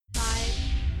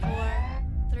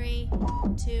2, 1.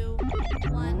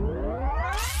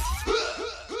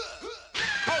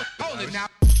 Hold it now.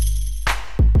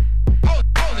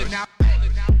 Hold it now. Hold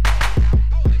it now.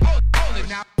 Hold it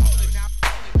now.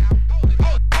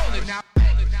 Hold it now.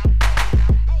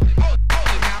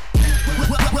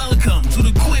 Welcome to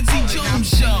the Quincy Jones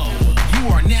Show. You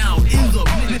are now in the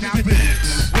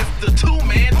mix with the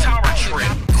two-man tower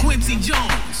trip, Quincy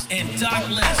Jones and Doc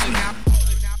Lesnar.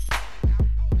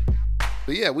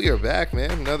 But yeah, we are back,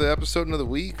 man. Another episode, another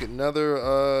week,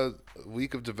 another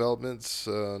week of developments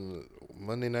on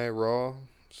Monday Night Raw.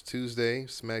 It's Tuesday.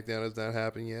 SmackDown has not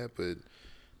happened yet, but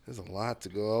there's a lot to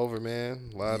go over, man.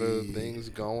 A lot of things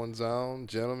going on,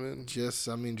 gentlemen. Just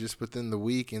within the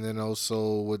week, and then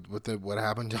also with what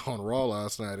happened on Raw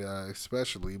last night,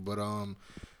 especially. But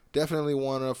definitely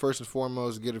want to first and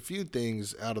foremost get a few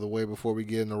things out of the way before we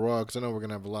get into Raw, because I know we're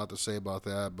gonna have a lot to say about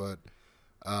that. But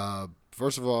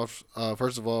first of all,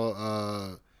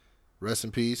 rest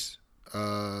in peace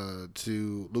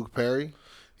to Luke Perry.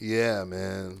 Yeah,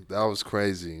 man, that was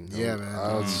crazy. Yeah, man.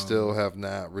 I still have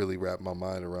not really wrapped my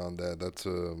mind around that. That's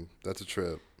a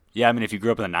trip. Yeah, I mean, if you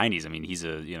grew up in the '90s, I mean,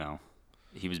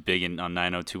 he was big on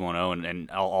 90210, and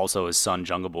also his son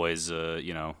Jungle Boy is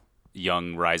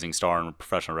young rising star in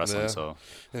professional wrestling. Yeah. So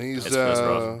and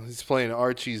he's playing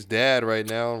Archie's dad right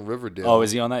now in Riverdale. Oh,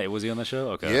 is he on that? Was he on the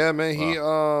show? Okay. Yeah, man.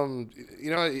 Wow. He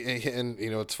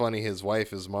it's funny. His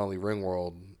wife is Molly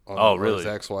Ringwald. Really? His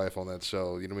ex-wife on that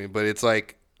show. You know what I mean? But it's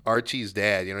like Archie's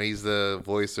dad. He's the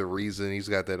voice of reason. He's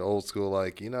got that old school,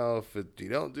 like, if you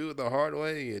don't do it the hard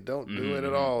way, you don't do it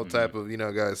at all type of,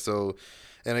 guys. So,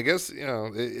 and I guess,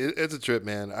 it's a trip,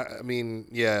 man. I mean,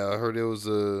 yeah, I heard it was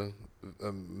a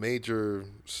major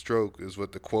stroke is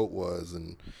what the quote was,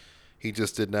 and he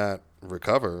just did not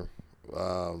recover.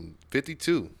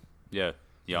 52. Yeah,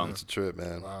 young. It's a trip,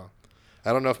 man. Wow.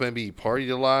 I don't know if maybe he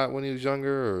partied a lot when he was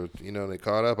younger, or they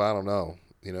caught up. I don't know.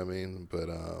 You know what I mean? But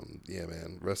yeah,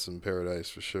 man, rest in paradise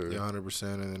for sure. Yeah, 100%.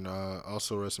 And then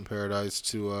also rest in paradise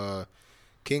to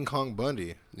King Kong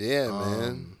Bundy. Yeah,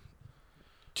 man.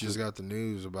 Just got the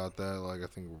news about that, like, I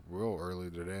think real early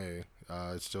today.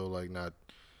 It's still like not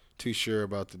too sure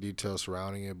about the details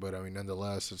surrounding it, but I mean,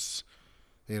 nonetheless, it's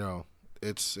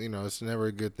it's never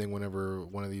a good thing whenever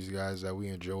one of these guys that we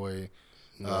enjoy.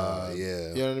 Yeah.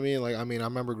 You know what I mean? Like, I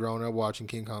remember growing up watching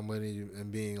King Kong Bundy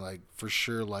and being like, for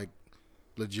sure, like,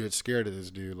 legit scared of this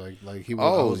dude. Like he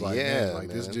was. I was like, man,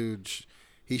 this dude,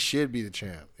 he should be the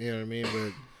champ. You know what I mean?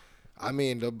 But I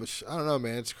mean, I don't know,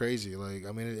 man. It's crazy. Like,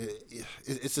 I mean,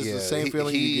 it's just the same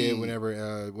feeling you get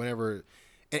whenever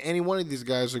any one of these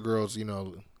guys or girls,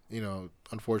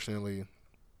 unfortunately,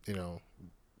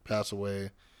 pass away.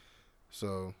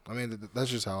 So, I mean, that's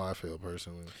just how I feel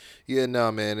personally. Yeah,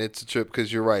 no, man, it's a trip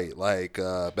because you're right. Like,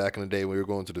 back in the day, we were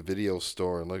going to the video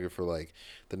store and looking for, like,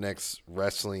 the next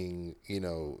wrestling,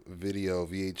 video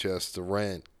VHS to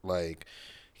rent. Like,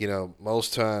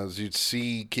 most times you'd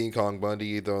see King Kong Bundy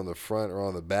either on the front or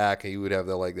on the back, and he would have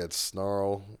that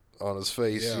snarl on his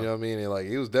face. Yeah. You know what I mean? And, like,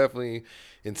 he was definitely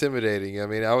intimidating. I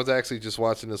mean, I was actually just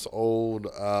watching this old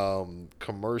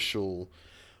commercial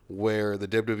where the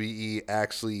WWE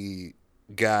actually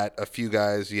got a few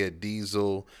guys. You had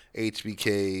Diesel,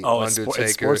 HBK, Undertaker,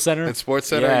 and Sports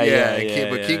Center. Yeah.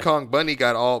 But King Kong Bundy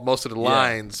got most of the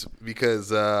lines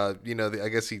because I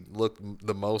guess he looked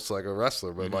the most like a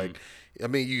wrestler. But like, I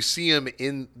mean, you see him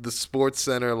in the Sports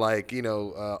Center, like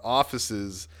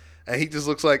offices, and he just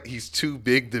looks like he's too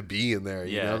big to be in there.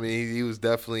 You know what I mean, he was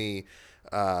definitely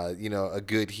a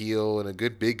good heel and a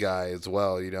good big guy as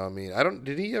well. You know what I mean?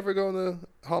 Did he ever go in the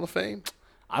Hall of Fame?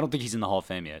 I don't think he's in the Hall of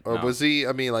Fame yet. Or no. was he?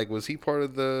 I mean, like, was he part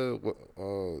of the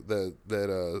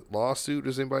lawsuit?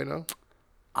 Does anybody know?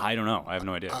 I don't know. I have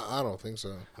no idea. I don't think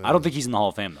so. I don't think he's in the Hall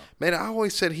of Fame though. Man, I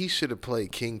always said he should have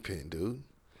played Kingpin, dude.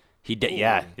 He did.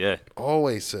 Yeah.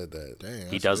 Always said that. Damn,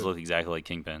 he does look exactly like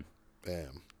Kingpin.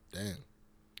 Damn.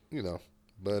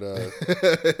 But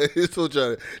he's still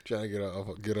trying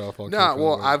to get off on. Nah,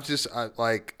 well,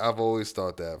 I've always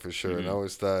thought that for sure, and I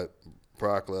always thought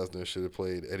Brock Lesnar should have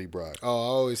played Eddie Brock. Oh, I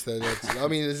always said that. I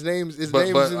mean, his name's in but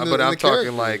I'm the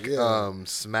talking like yeah.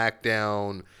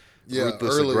 SmackDown,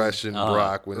 ruthless aggression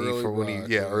Brock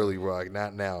early Brock,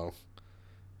 not now.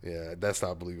 Yeah, that's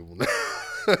not believable.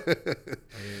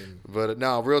 But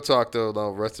no, real talk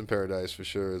though. Rest in paradise for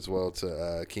sure as well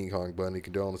to King Kong Bundy.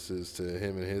 Condolences to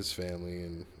him and his family,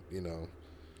 and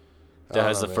That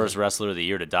was the first wrestler of the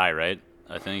year to die, right?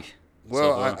 I think.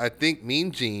 Well, I think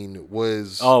Mean Gene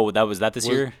was. Oh, was that this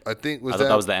year? I think thought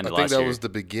that was the end of last year. I think that was the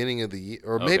beginning of the year,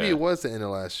 or maybe it was the end of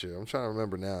last year. I'm trying to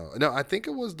remember now. No, I think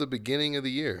it was the beginning of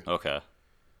the year. Okay.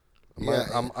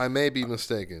 I may be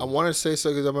mistaken. I want to say so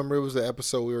because I remember it was the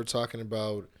episode we were talking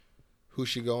about who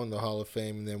should go in the Hall of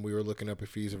Fame, and then we were looking up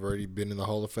if he's already been in the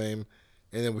Hall of Fame,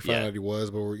 and then we found out he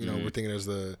was, but we're we're thinking as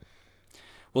the.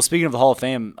 Well, speaking of the Hall of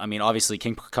Fame, I mean, obviously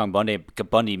King Kong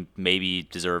Bundy maybe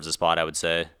deserves a spot. I would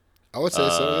say. I would say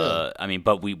so. Yeah. I mean,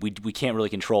 but we can't really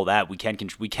control that. We can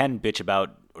bitch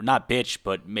about, or not bitch,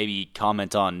 but maybe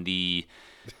comment on the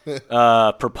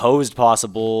proposed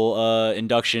possible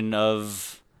induction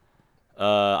of.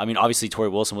 I mean, obviously Tori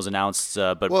Wilson was announced,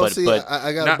 but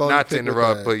I got not to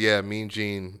interrupt, but yeah, Mean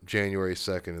Gene, January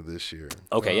 2nd of this year.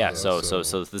 Okay, yeah. So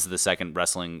this is the second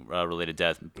wrestling related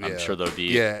death. I'm sure there'll be.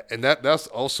 Yeah, and that's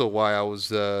also why I was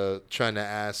trying to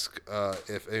ask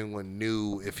if anyone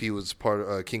knew if he was part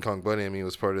of King Kong Bundy. I mean, he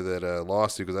was part of that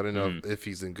lawsuit because I didn't know if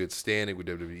he's in good standing with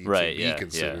WWE to be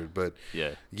considered. But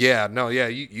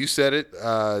you said it.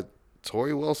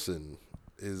 Tori Wilson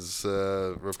is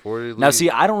reportedly. Now,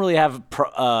 see, I don't really have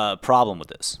a problem with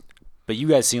this, but you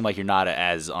guys seem like you're not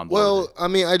as on board. Well, I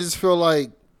mean, I just feel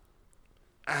like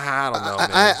I don't know.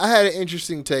 I had an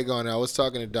interesting take on it. I was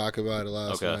talking to Doc about it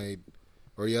last night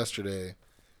or yesterday,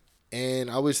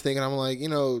 and I was thinking, I'm like,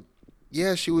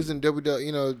 yeah, she was in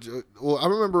WWE. Well, I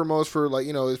remember her most for like,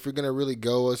 if you're gonna really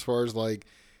go as far as like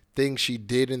things she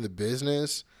did in the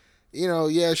business.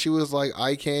 Yeah, she was like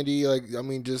eye candy, like, I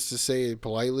mean, just to say it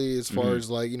politely, as far as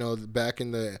like, back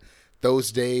in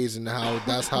those days and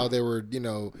that's how they were,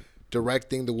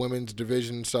 directing the women's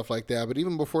division and stuff like that. But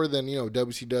even before then,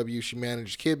 WCW, she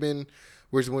managed Kidman,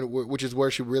 which is where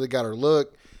she really got her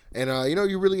look. And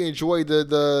you really enjoyed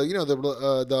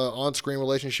the on-screen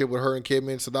relationship with her and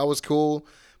Kidman, so that was cool.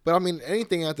 But I mean,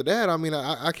 anything after that, I mean,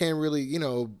 I can't really,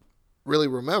 really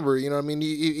remember. I mean,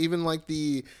 even like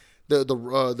the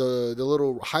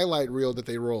little highlight reel that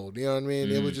they rolled. You know what I mean?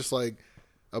 It was just like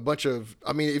a bunch of.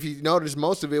 I mean, if you notice,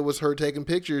 most of it was her taking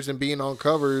pictures and being on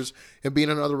covers and being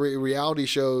on other reality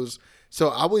shows. So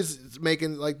I was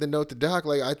making like the note to Doc,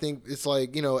 like I think it's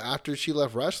like after she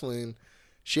left wrestling,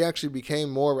 she actually became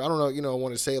more. I don't know, I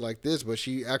want to say it like this, but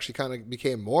she actually kind of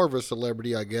became more of a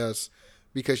celebrity, I guess,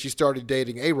 because she started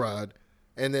dating A-Rod,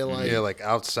 and then like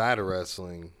outside of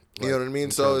wrestling. You know what I mean?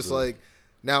 So it's like.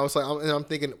 Now it's like I'm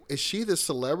thinking, is she the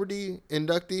celebrity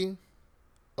inductee?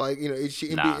 Like, is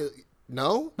she? Nah.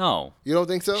 No, you don't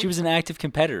think so? She was an active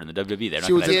competitor in the WWE.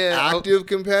 She was an active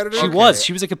competitor. She was.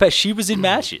 She was a competitor. She was in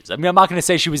matches. I mean, I'm not going to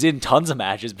say she was in tons of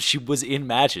matches, but she was in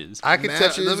matches. I can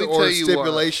matches let me or tell you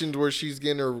stipulations where she's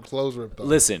getting her clothes ripped off.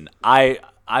 Listen, I'm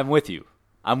with you.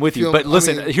 But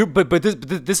listen,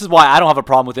 this is why I don't have a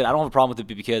problem with it. I don't have a problem with it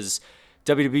because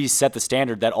WWE set the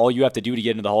standard that all you have to do to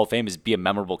get into the Hall of Fame is be a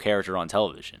memorable character on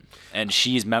television, and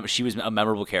she was a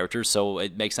memorable character, so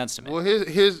it makes sense to me. Well,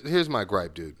 here's my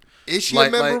gripe, dude. Is she a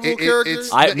memorable character?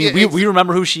 We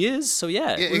remember who she is, so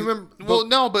yeah.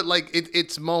 No, but like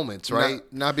it's moments, right?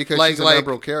 Not because she's a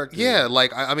memorable character. Yeah,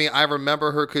 like I mean, I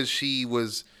remember her because she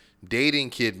was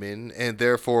dating Kidman and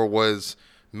therefore was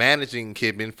managing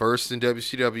Kidman first in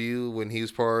WCW when he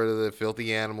was part of the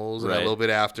Filthy Animals, and a little bit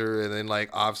after, and then like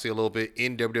obviously a little bit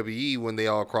in WWE when they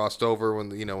all crossed over when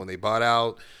they bought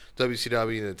out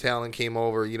WCW and the talent came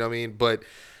over. You know what I mean? But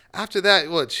after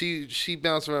that, she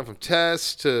bounced around from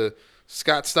Tess to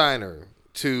Scott Steiner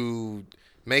to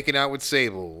making out with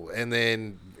Sable, and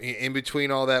then in between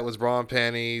all that was Bra and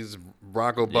Panties,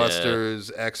 Bronco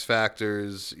Busters, X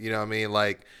Factors. You know what I mean?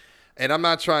 Like. And I'm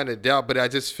not trying to doubt, but I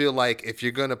just feel like if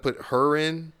you're going to put her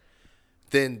in,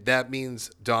 then that means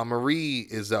Dawn Marie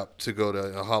is up to go to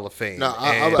a Hall of Fame. No,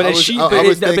 I was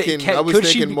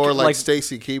thinking more like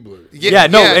Stacy Keibler.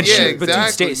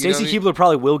 Exactly. Stacy Keibler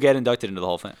probably will get inducted into the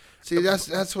Hall of Fame. See,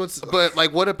 that's what's. But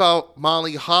like, what about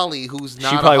Molly Holly, who's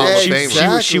not a Hall of Famer?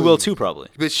 Exactly. She will too, probably.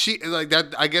 But she like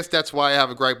that. I guess that's why I have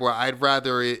a gripe where I'd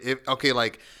rather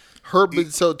like. Her,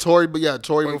 Tori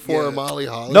before Molly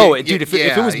Holly. No, dude, if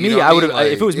it was me, I would have.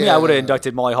 If it was me, I would have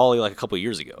inducted Molly Holly like a couple of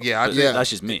years ago.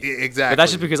 That's just me. Exactly. But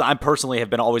that's just because I personally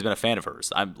have always been a fan of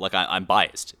hers. I'm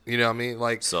biased. You know what I mean?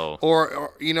 Like so,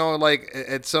 or like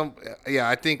at some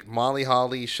I think Molly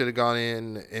Holly should have gone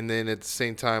in, and then at the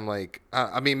same time, like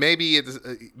I mean, maybe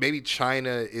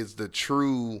Chyna is the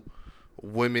true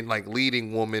women, like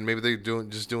leading woman. Maybe they're doing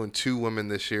two women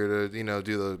this year to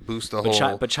do the boost the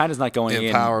whole. But Chyna's not going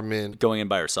empowerment going in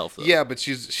by herself though. Yeah, but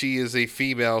she is a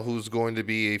female who's going to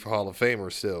be a Hall of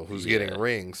Famer still, who's getting a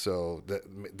ring. So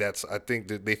that's I think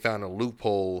that they found a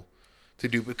loophole to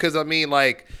do, because I mean,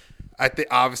 like, I think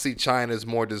obviously Chyna's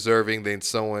more deserving than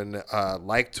someone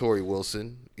like Tori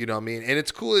Wilson. You know what I mean? And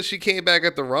it's cool that she came back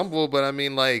at the Rumble, but I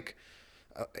mean, like,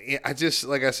 I just,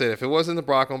 like I said, if it wasn't the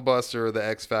Bronco Buster or the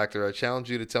X Factor, I challenge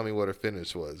you to tell me what her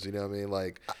finish was. You know what I mean?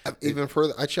 Like, even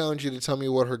further, I challenge you to tell me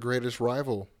what her greatest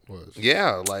rival was.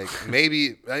 Yeah, like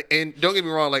maybe. And don't get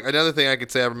me wrong. Like another thing I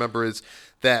could say I remember is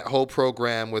that whole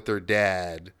program with her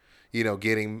dad. You know,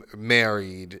 getting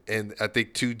married, and I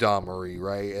think to Dahmery,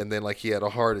 right? And then like he had a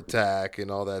heart attack and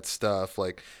all that stuff,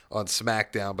 like on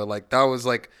SmackDown. But like that was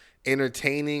like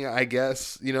entertaining, I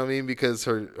guess. You know what I mean? Because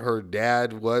her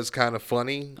dad was kind of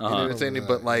funny and entertaining,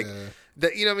 but like. Yeah.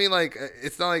 That, you know what I mean? Like,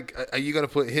 it's not like, are you going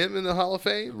to put him in the Hall of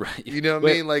Fame? Right. You know what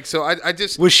I mean? Like, so I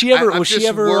just. Was she ever. I'm was just she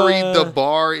ever worried the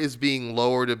bar is being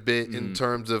lowered a bit in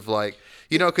terms of like,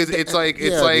 you know, because it's like,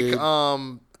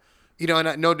 dude. You know,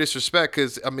 and no disrespect,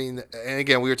 because I mean, and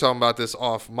again, we were talking about this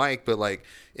off mic, but like,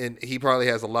 and he probably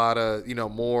has a lot of, you know,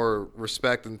 more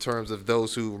respect in terms of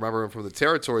those who remember him from the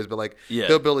territories. But like,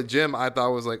 Hillbilly Jim, I thought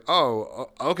was like,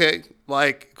 oh, okay,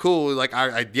 like cool, like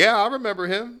I remember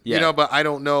him, you know, but I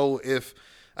don't know if.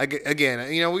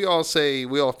 Again, you know, we all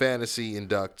fantasy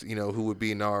induct, you know, who would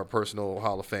be in our personal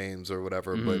Hall of Fames or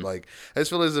whatever. But like, I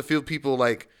just feel there's a few people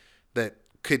like that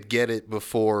could get it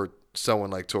before someone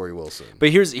like Tori Wilson.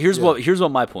 But here's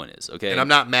what my point is, okay? And I'm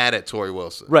not mad at Tori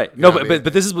Wilson. Right. No, but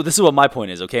this is what my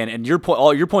point is, okay? And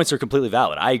all your points are completely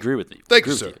valid. I agree with you. Thank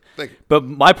you, sir. Thank you. But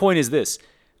my point is this.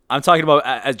 I'm talking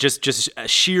about just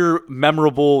sheer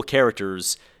memorable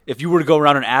characters. If you were to go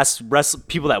around and ask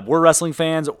people that were wrestling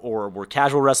fans or were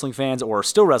casual wrestling fans or are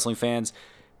still wrestling fans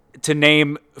to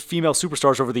name female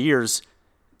superstars over the years,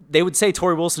 they would say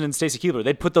Tori Wilson and Stacy Keibler.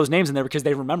 They'd put those names in there because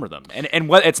they remember them, and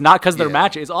what it's not because of their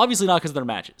matches. It's obviously not because of their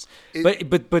matches.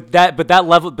 But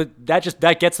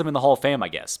that gets them in the Hall of Fame, I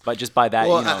guess. But just by that,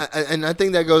 well, you know. And I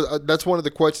think that goes. That's one of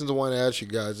the questions I want to ask you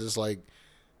guys. Is like,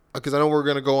 because I know we're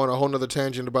going to go on a whole nother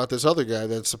tangent about this other guy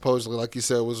that supposedly, like you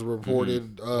said, was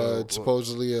reported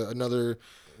supposedly another.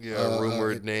 Yeah,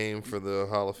 rumored name for the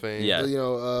Hall of Fame. Yeah, you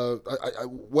know,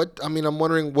 I'm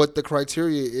wondering what the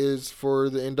criteria is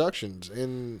for the inductions,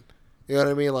 and you know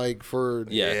what I mean, like for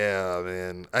yeah,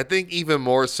 man. I think even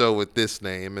more so with this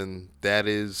name, and that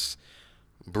is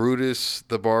Brutus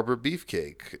the Barber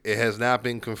Beefcake. It has not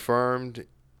been confirmed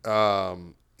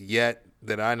yet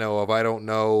that I know of. I don't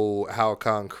know how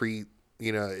concrete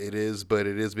it is, but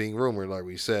it is being rumored, like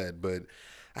we said. But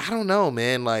I don't know,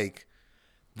 man. Like,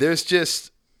 there's just.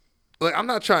 Like, I'm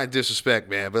not trying to disrespect,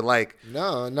 man, but like,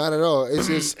 no, not at all. It's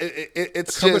just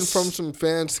it's coming from some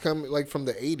fans coming like from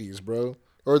the '80s, bro,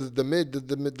 or the late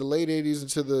 '80s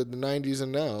into the '90s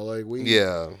and now. Like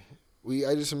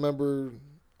I just remember,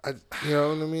 you know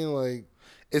what I mean? Like,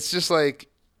 it's just like,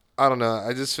 I don't know.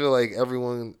 I just feel like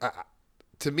everyone.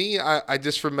 To me, I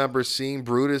just remember seeing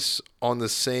Brutus on the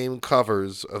same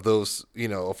covers of those,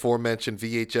 aforementioned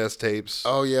VHS tapes.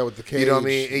 Oh, yeah, with the cage. You know what I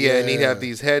mean? Yeah, and he'd have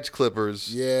these hedge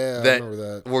clippers that I remember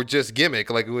that. Were just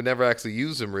gimmick. Like, we would never actually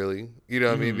use them, really. You know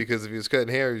what I mean? Because if he was cutting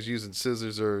hair, he was using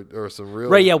scissors or some real...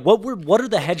 Right, yeah. What are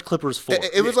the hedge clippers for?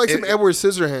 It was like some Edward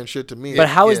Scissorhands shit to me. But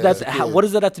how is that... what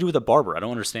does that have to do with a barber? I don't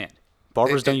understand.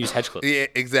 Barbers don't use hedge clips. Yeah,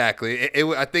 exactly.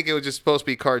 I think it was just supposed to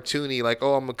be cartoony, like,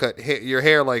 oh, I'm going to cut your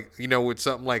hair, like, with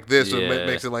something like this. Yeah. It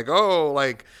makes it like, oh,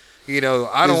 like, I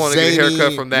don't want to get a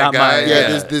haircut from that guy.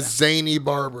 This zany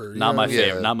barber. Not my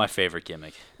favorite. Not my favorite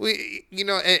gimmick.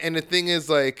 And the thing is,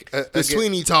 like... the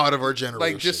Sweeney Todd of our generation.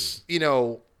 Like, just,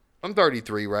 I'm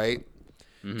 33, right?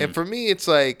 Mm-hmm. And for me, it's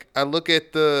like, I look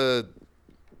at the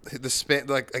span,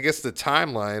 like, I guess the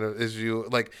timeline is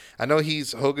I know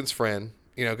he's Hogan's friend.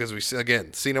 Because we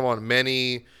seen him on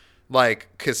many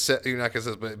cassette, not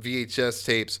cassettes, but VHS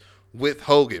tapes with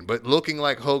Hogan, but looking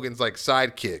like Hogan's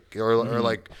sidekick or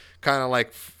like kind of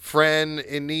like friend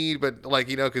in need, but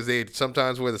because they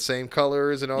sometimes wear the same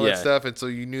colors and all that stuff, and so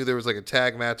you knew there was a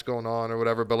tag match going on or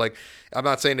whatever. But I'm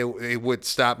not saying it would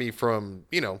stop me from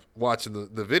watching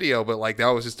the video, but that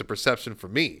was just a perception for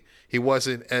me. He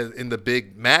wasn't in the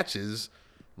big matches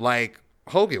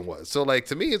Hogan was. So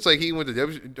to me, it's he went to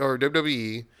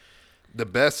WWE. The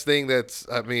best thing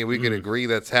we can agree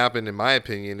that's happened, in my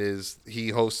opinion, is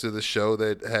he hosted the show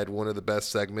that had one of the best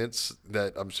segments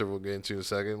that I'm sure we'll get into in a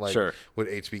second, with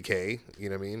HBK, you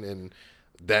know what I mean? And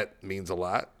that means a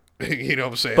lot. You know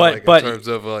what I'm saying? But in terms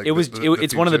of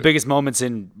it's one of the biggest moments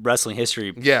in wrestling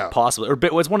history, possibly.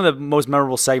 Or it's one of the most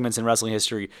memorable segments in wrestling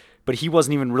history, but he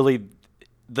wasn't even really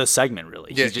the segment,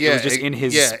 really. It was just in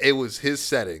his... Yeah, it was his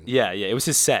setting. Yeah, it was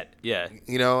his set, yeah.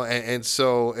 And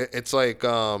so it's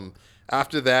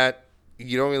after that,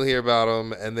 you don't really hear about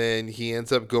him, and then he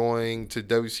ends up going to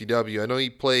WCW. I know he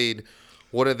played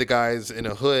one of the guys in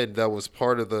a hood that was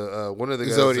part of the... one of the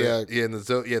guys Zodiac.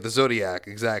 The Zodiac,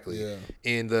 exactly. Yeah.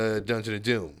 In the Dungeon of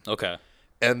Doom. Okay.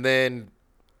 And then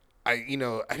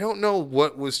I don't know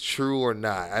what was true or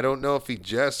not. I don't know if he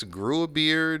just grew a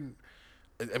beard.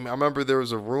 I mean, I remember there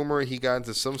was a rumor he got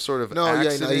into some sort of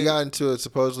accident. he got into it.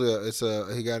 Supposedly,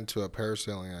 he got into a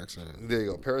parasailing accident. There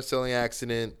you go, parasailing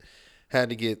accident. Had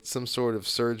to get some sort of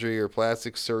surgery or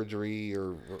plastic surgery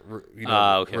or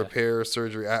repair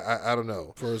surgery. I don't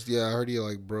know. First, I heard he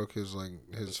broke his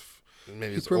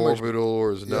maybe his orbital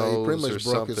or his nose. He pretty much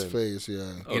broke something. his face.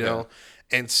 Yeah, you know,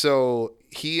 and so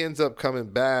he ends up coming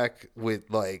back with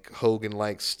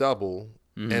Hogan stubble.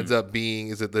 Ends up being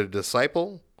the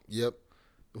disciple? Yep.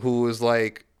 Who was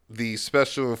the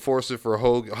special enforcer for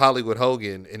Hollywood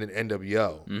Hogan in an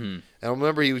NWO. And I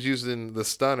remember he was using the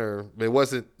stunner, but it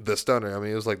wasn't the stunner. I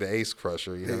mean, it was the ace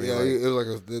crusher. You know it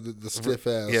was the stiff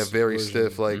ass. Yeah, very version.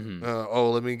 stiff.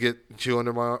 Let me get you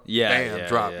under my drop.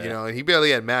 Yeah. You know, and he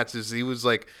barely had matches. He was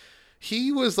maybe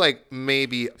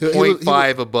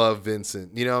 0.5 above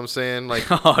Vincent. You know what I'm saying?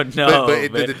 Oh no!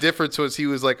 But the difference was he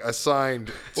was assigned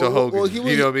to Hogan.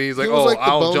 You know what I mean? He's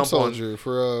I'll jump soldier on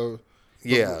for.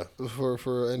 Yeah. For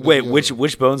NWO. Wait,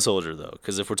 which Bone Soldier though?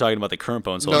 Because if we're talking about the current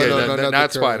Bone Soldier, no,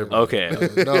 not Spider-Man. Okay.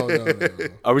 No.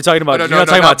 Are we talking about? No, you're not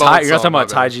talking about Bone you're not talking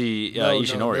about Soldier. Taiji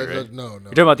Ishimori, right? No. You're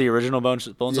talking about the original Bone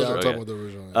Soldier. Yeah, I'm Okay. talking about the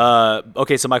original.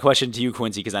 Okay, so my question to you,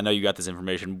 Quincy, because I know you got this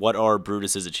information. What are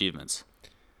Brutus's achievements?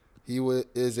 He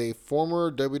is a former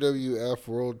WWF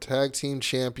World Tag Team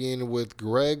Champion with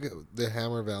Greg the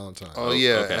Hammer Valentine. Oh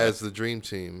yeah, okay. as the Dream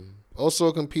Team.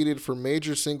 Also competed for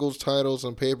major singles titles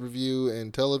on pay-per-view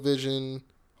and television.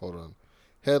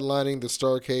 Headlining the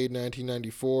Starrcade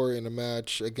 1994 in a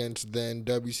match against then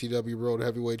WCW World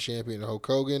Heavyweight Champion Hulk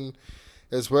Hogan,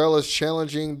 as well as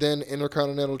challenging then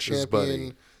Intercontinental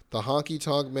Champion the Honky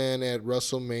Tonk Man at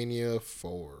WrestleMania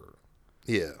 4.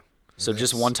 Yeah. So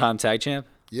just one-time tag champ?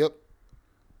 Yep.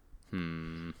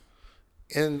 And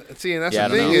that's the Yeah,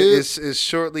 thing is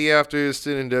shortly after his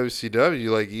stint in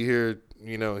WCW, you hear,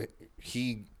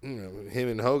 him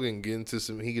and Hogan gets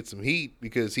some heat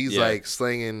because he's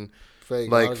slinging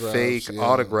Fake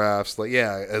autographs,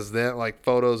 as them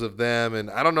photos of them, and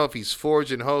I don't know if he's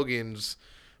forging Hogan's,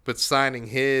 but signing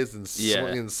his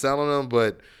and selling them,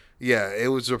 but it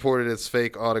was reported as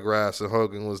fake autographs, and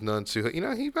Hogan was none too.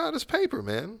 He bought his paper,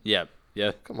 man. Yeah.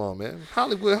 Yeah. Come on, man.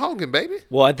 Hollywood Hogan, baby.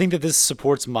 Well, I think that this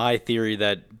supports my theory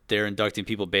that they're inducting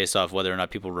people based off whether or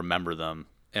not people remember them,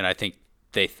 and I think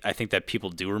that people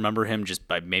do remember him just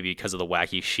by maybe because of the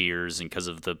wacky shears and because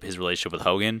of his relationship with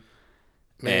Hogan.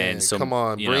 Man, and so, come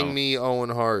on, bring me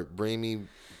Owen Hart, bring me.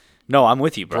 No, I'm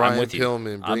with you, bro. Brian I'm with you.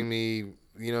 Pillman, bring me.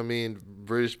 You know what I mean?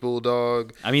 British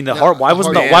Bulldog. I mean, why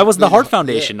wasn't the Hart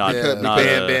Foundation not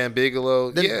Bam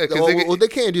Bigelow? Because they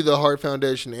can't do the Hart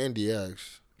Foundation and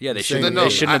DX. Yeah, they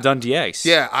shouldn't have done DX.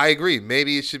 Yeah, I agree.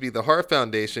 Maybe it should be the Hart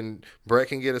Foundation. Brett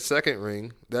can get a second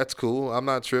ring. That's cool. I'm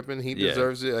not tripping. He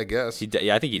deserves it, I guess.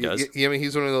 I think he does. I mean,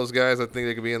 he's one of those guys I think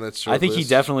that could be on that short I think list. he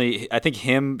definitely. I think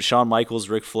him, Shawn Michaels,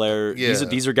 Ric Flair. Yeah.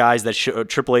 These are guys that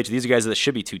Triple H. These are guys that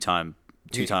should be two-time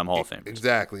Hall of Famers.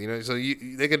 Exactly. So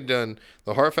they could have done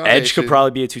the Hart Foundation. Edge could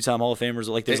probably be a two-time Hall of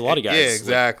Famer. There's a lot of guys. Yeah,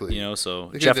 exactly.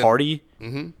 So Jeff Hardy.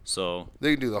 Mm-hmm. So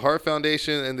they could do the Hart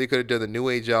Foundation, and they could have done the New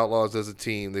Age Outlaws as a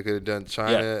team. They could have done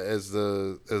China as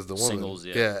the woman. Singles,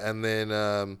 and then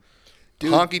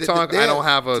Honky Tonk. I don't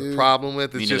have a problem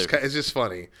with. It's just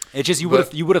funny. It's just you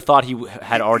would have thought he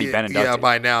had already been inducted. Yeah,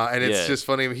 by now, and it's just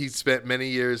funny. He spent many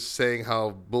years saying how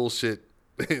bullshit.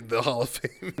 The Hall of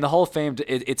Fame. The Hall of Fame,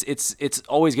 it's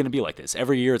always going to be like this.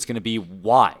 Every year, it's going to be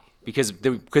why because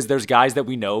there's guys that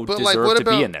we know deserve to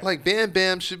be in there. Bam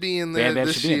Bam should be in there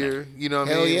this year. You know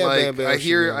what I mean? Bam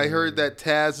Bam I heard that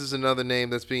Taz is another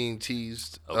name that's being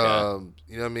teased. Okay.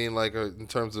 You know what I mean? In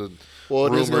terms of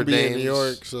it is going to be names. in New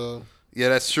York, so yeah,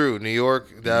 that's true. New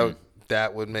York,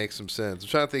 that would make some sense. I'm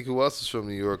trying to think who else is from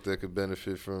New York that could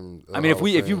benefit from. I mean, if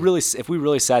we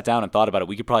really sat down and thought about it,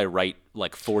 we could probably write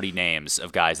 40 names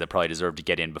of guys that probably deserve to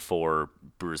get in before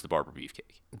Brutus the Barber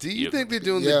Beefcake. Do you think they're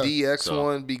doing the DX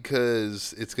one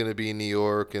because it's going to be in New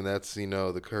York and that's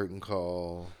the curtain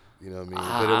call? You know what I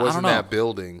mean? But it wasn't that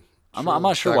building. I'm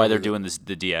not sure why they're doing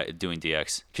doing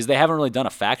DX because they haven't really done a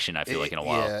faction. I feel like in a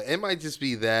while. Yeah, it might just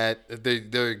be that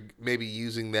they're maybe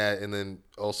using that and then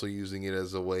also using it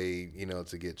as a way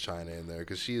to get China in there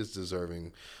because she is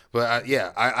deserving. But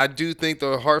I do think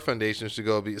the Hart Foundation should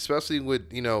go especially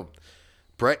with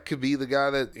Brett could be the guy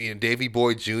that Davey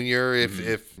Boy Jr.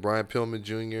 if Brian Pillman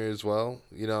Jr. as well.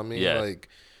 You know what I mean? Yeah. I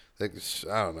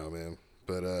don't know, man.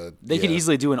 But they could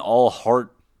easily do an all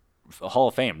Hart Hall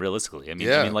of Fame, realistically. I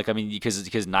mean,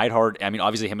 because Neidhart. I mean,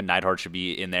 obviously him and Neidhart should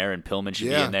be in there, and Pillman should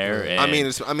be in there. And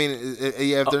if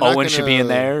they're Owen should be in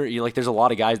there. There's a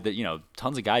lot of guys that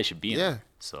tons of guys should be in there.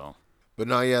 So, But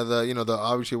no, yeah, the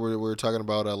obviously we're talking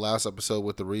about last episode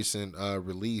with the recent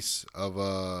release of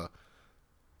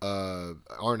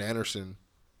Arn Anderson,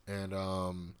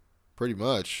 and pretty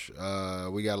much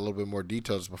we got a little bit more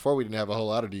details. Before we didn't have a whole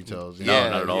lot of details. No,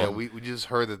 not at all. Yeah, we just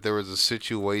heard that there was a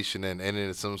situation and ended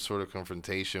in some sort of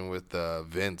confrontation with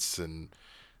Vince, and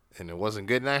it wasn't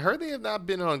good. And I heard they have not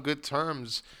been on good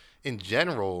terms in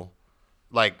general,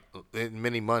 like in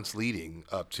many months leading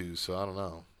up to. So I don't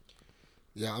know.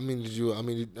 Yeah, I mean,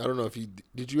 I don't know if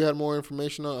did you have more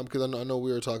information on, because I know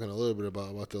we were talking a little bit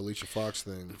about the Alicia Fox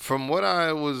thing. From what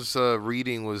I was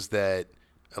reading was that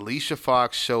Alicia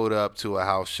Fox showed up to a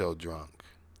house show drunk,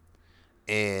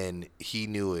 and he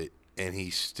knew it, and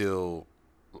he still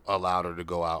allowed her to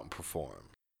go out and perform.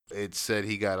 It said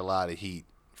he got a lot of heat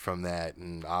from that,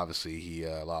 and obviously he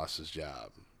lost his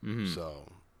job. Mm-hmm. So,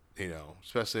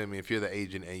 especially, if you're the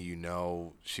agent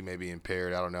and she may be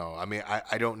impaired, I don't know.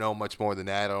 I don't know much more than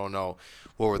that. I don't know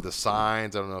what were the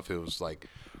signs. I don't know if it was like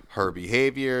her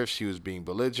behavior, if she was being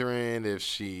belligerent, if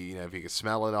she, if you could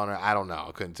smell it on her. I don't know.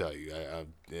 I couldn't tell you.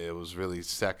 It was really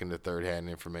second to third hand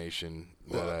information.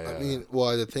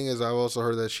 The thing is, I've also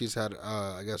heard that she's had,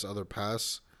 I guess, other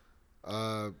past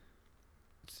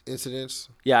incidents.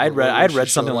 Yeah, I'd read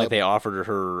something like they offered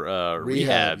her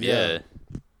rehab. Yeah.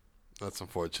 That's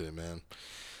unfortunate, man.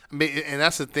 And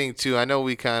that's the thing too. I know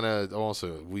we kind of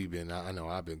I know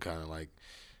I've been kind of like,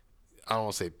 I don't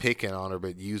want to say picking on her,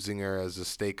 but using her as a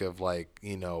stake of like,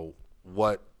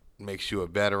 what makes you a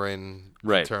veteran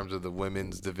in terms of the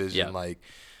women's division. Yeah. Like,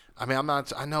 I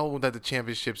know that the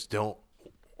championships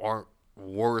aren't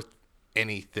worth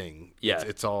anything. Yeah.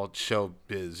 It's all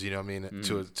showbiz,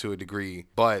 to a degree.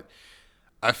 But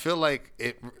I feel like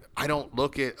I don't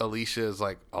look at Alicia as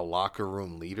like a locker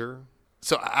room leader.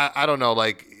 So I don't know,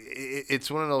 like it's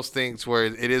one of those things where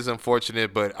it is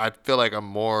unfortunate, but I feel like I'm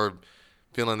more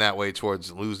feeling that way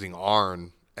towards losing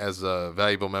Arn as a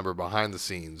valuable member behind the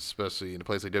scenes, especially in a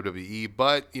place like WWE.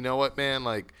 But you know what, man?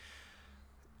 Like,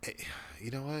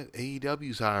 you know what?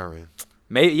 AEW's hiring.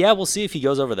 We'll see if he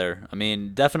goes over there.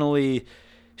 Definitely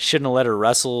shouldn't have let her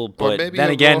wrestle. But then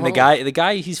again, the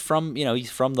guy, he's from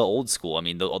the old school.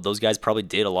 Those guys probably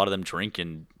did a lot of them drink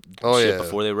and shit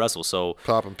before they wrestle. So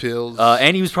popping pills.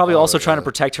 And he was probably also trying to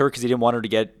protect her because he didn't want her to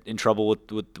get in trouble with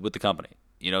the company.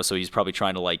 So he's probably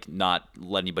trying to like not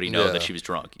let anybody know that she was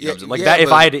drunk.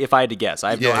 If I had to guess,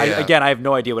 I have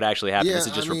no idea what actually happened. This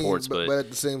is just reports, but at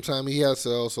the same time, he has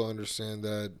to also understand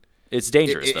that it's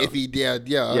dangerous. If he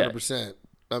 100%.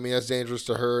 That's dangerous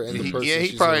to her and the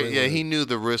person. He knew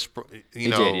the risk. He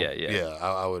did, yeah.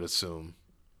 I would assume.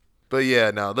 But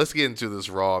now let's get into this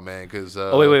Raw, man. Because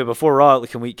wait, before Raw,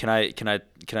 can I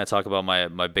talk about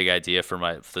my big idea for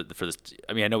this?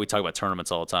 I know we talk about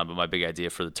tournaments all the time, but my big idea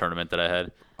for the tournament that I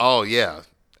had. Oh yeah,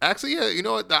 actually, yeah. You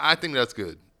know what? I think that's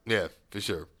good. Yeah, for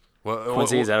sure.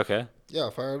 Quincy, is that okay? Yeah,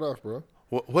 fire it off, bro.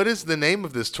 What is the name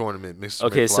of this tournament, Mr.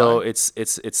 Okay, McFly? so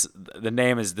it's the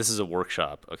name is, this is a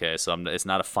workshop. Okay, so it's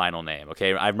not a final name.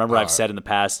 Okay, I remember I've said in the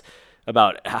past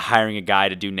about hiring a guy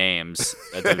to do names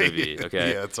at WWE.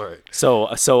 Okay, yeah, that's right. So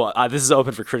this is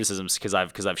open for criticisms because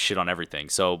I've shit on everything.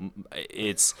 So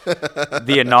it's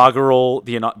the inaugural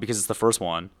because it's the first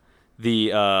one,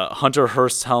 the Hunter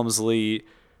Hearst Helmsley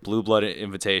Blue Blood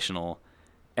Invitational,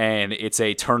 and it's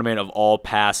a tournament of all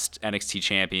past NXT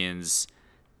champions.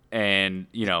 And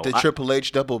the Triple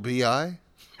H double BI.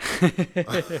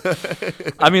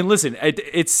 Listen,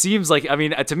 it seems like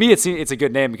to me it's a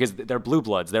good name because they're blue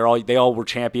bloods. They all were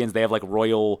champions. They have like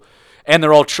royal, and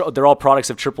they're all products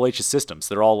of Triple H's systems.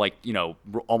 They're all like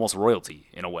almost royalty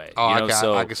in a way. Oh,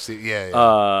 I can see.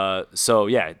 Yeah.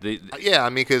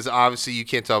 Because obviously you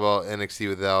can't talk about NXT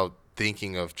without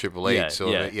thinking of Triple H.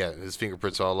 His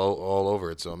fingerprints are all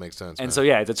over it, so it makes sense. And man. So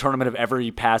it's a tournament of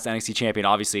every past NXT champion,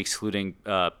 obviously excluding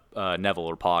Neville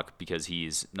or Pac because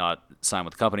he's not signed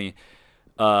with the company.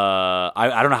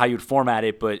 I don't know how you would format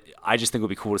it, but I just think it would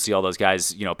be cool to see all those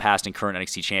guys, past and current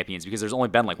NXT champions, because there's only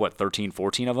been 13,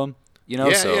 14 of them. You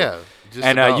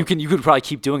could probably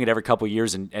keep doing it every couple of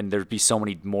years, and there'd be so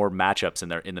many more matchups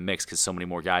in the mix because so many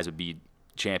more guys would be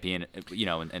champion,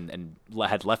 and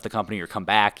had left the company or come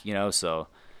back, so.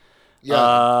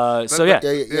 That's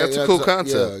a cool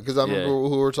concept. Yeah, because I remember who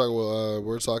we were talking about.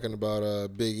 We're talking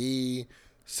about Big E,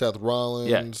 Seth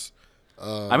Rollins.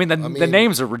 Yeah. The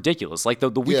names are ridiculous. Like the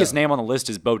weakest name on the list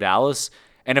is Bo Dallas.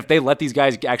 And if they let these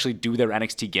guys actually do their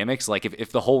NXT gimmicks, like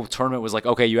if the whole tournament was like,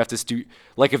 okay, you have to do,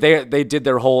 like if they did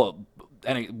their whole,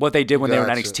 what they did when they were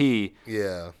in NXT.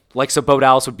 Yeah. Like, so Bo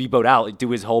Dallas would be Bo Dallas, do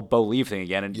his whole Bo Leave thing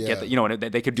again, and get and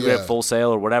they could do it at Full Sail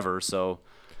or whatever. So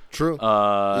true. You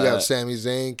got Sami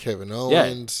Zayn, Kevin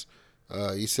Owens.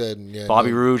 You said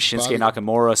Bobby Roode, Shinsuke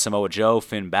Nakamura, Samoa Joe,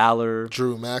 Finn Balor,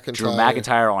 Drew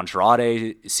McIntyre,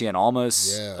 Andrade, Cien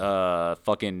Almas,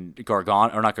 fucking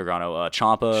Gargano, or not Gargano,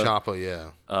 Ciampa. Ciampa,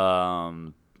 yeah.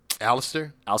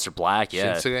 Alistair Black,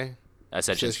 yeah. Shinsuke. I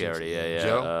said Shinsuke already,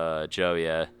 yeah. Joe,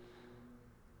 yeah.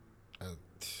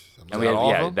 I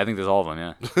think there's all of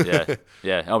them, yeah.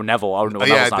 Yeah. Oh, Neville. Oh, no,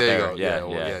 Neville's not there.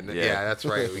 Yeah, that's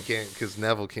right. We can't, because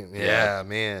Neville can't. Yeah,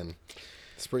 man.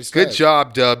 It's pretty sad. Good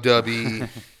job, WWE.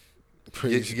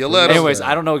 Anyways,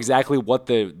 I don't know exactly what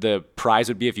the prize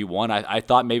would be if you won. I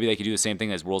thought maybe they could do the same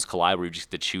thing as Worlds Collide, where you just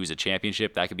get to choose a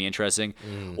championship. That could be interesting.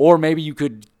 Or maybe you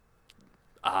could,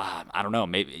 I don't know.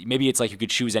 Maybe it's like you could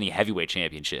choose any heavyweight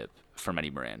championship from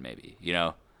any brand. Maybe, you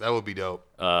know. That would be dope.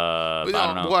 But I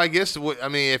don't know. Well, I guess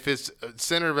if it's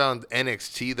centered around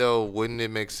NXT though, wouldn't it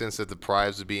make sense that the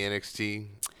prize would be NXT?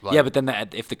 Like, yeah, but then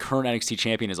if the current NXT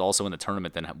champion is also in the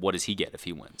tournament, then what does he get if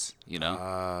he wins? You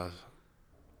know,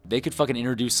 they could fucking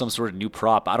introduce some sort of new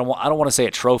prop. I don't want to say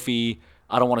a trophy.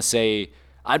 I don't want to say.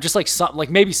 I'm just like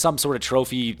maybe some sort of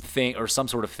trophy thing or some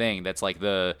sort of thing that's like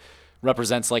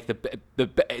represents like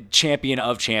the champion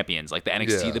of champions, like the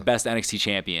NXT, the best NXT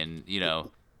champion. You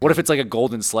know. What if it's like a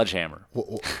golden sledgehammer?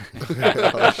 Oh,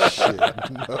 shit.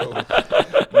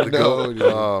 No, dude.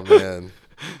 Oh, man.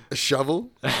 A shovel?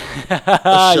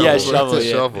 Yeah, shovel. A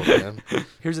shovel, man.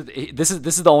 This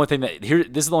is the only thing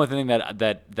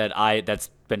that's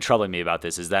been troubling me about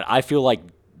this is that I feel like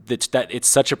that it's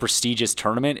such a prestigious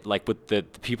tournament, like with the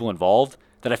people involved,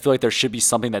 that I feel like there should be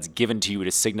something that's given to you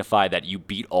to signify that you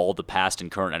beat all the past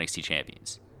and current NXT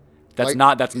champions. That's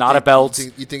not a belt.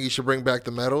 You think you should bring back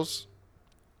the medals?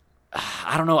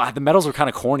 I don't know. The medals were kind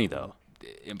of corny though.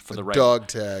 For the dog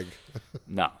tag.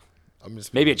 No.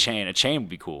 Maybe a chain. A chain would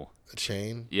be cool. A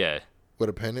chain? Yeah. With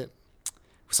a pennant?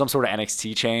 Some sort of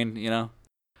NXT chain, you know?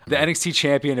 The NXT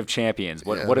champion of champions.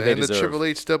 What do they deserve? The Triple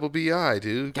H double BI,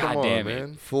 dude. Come on, damn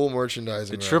man. Full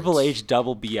merchandising. The Triple H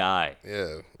double BI.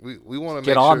 Yeah. We want to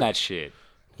get on that shit.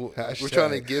 We're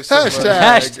trying to give some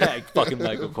hashtag fucking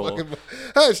Michael Cole.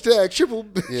 Hashtag triple.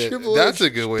 That's a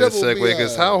good way to segue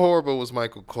because how horrible was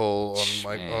Michael Cole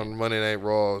on Monday Night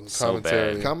Raw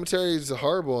commentary? Bad. Commentary is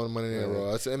horrible on Monday Night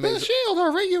Raw. The Shield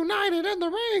are reunited in the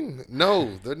ring.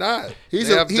 No, they're not. They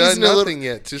have done nothing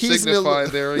yet to signify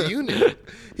they're a unit.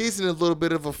 He's in a little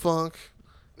bit of a funk.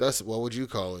 What would you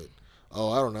call it? Oh,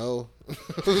 I don't know.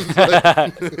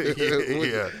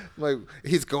 Like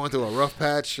he's going through a rough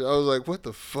patch. I was like, "What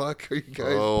the fuck are you guys?"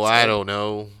 Oh, I don't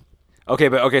know. Okay.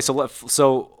 So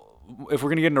if we're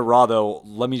gonna get into Raw though,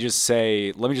 let me just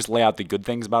lay out the good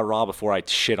things about Raw before I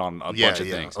shit on a bunch of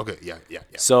things. Okay, yeah.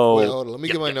 So wait, hold on. Let me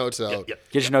get my notes out.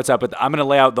 Get your notes out, but I'm gonna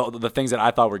lay out the things that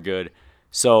I thought were good.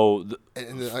 So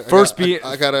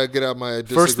I gotta get out my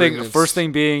disagreements. First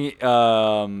thing being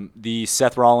the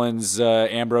Seth Rollins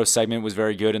Ambrose segment was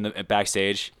very good in the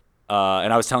backstage,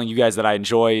 and I was telling you guys that I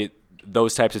enjoy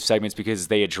those types of segments because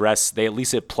they at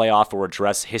least play off or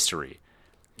address history.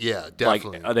 Yeah,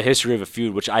 definitely. Like the history of a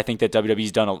feud, which I think that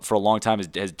WWE's done for a long time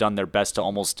has done their best to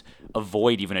almost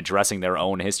avoid even addressing their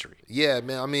own history. Yeah,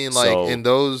 man. I mean, and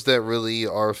those that really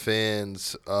are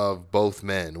fans of both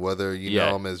men, whether you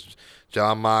know them as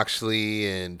Jon Moxley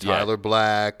and Tyler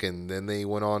Black, and then they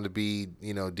went on to be,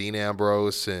 Dean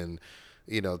Ambrose and,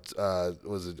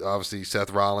 was it obviously Seth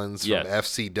Rollins from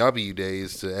FCW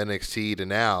days to NXT to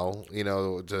now,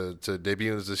 to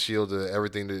debut as the Shield, to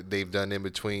everything that they've done in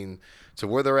between to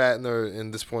where they're at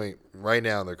in this point right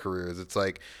now in their careers. It's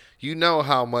like,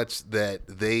 how much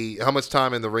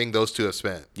time in the ring those two have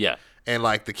spent. Yeah. And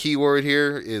like the key word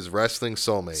here is wrestling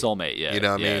soulmate. Soulmate, yeah. You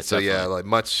know what I mean? So definitely. like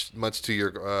much to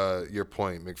your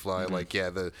point, McFly. Mm-hmm. Like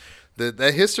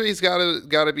the history's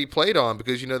gotta be played on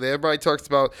because everybody talks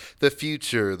about the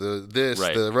future,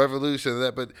 the revolution,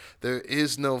 that, but there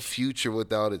is no future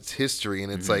without its history.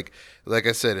 And it's like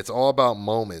I said, it's all about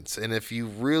moments. And if you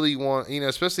really want,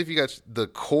 especially if you got the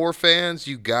core fans,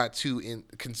 you got to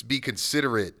be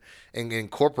considerate and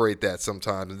incorporate that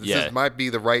sometimes. And this might be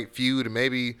the right feud, and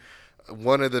maybe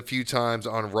one of the few times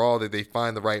on Raw that they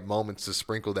find the right moments to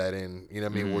sprinkle that in,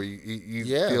 where you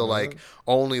feel like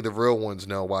only the real ones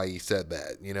know why he said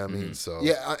that, what I mean? So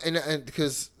and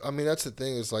because that's the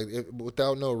thing, is like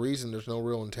without no reason, there's no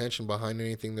real intention behind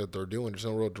anything that they're doing. There's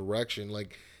no real direction,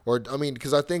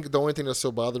 because I think the only thing that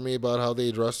still bothered me about how they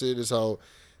addressed it is how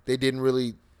they didn't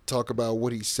really talk about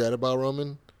what he said about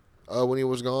Roman when he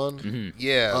was gone. Mm-hmm.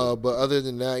 Yeah. But other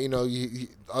than that,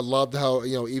 I loved how,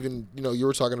 even, you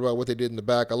were talking about what they did in the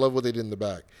back. I love what they did in the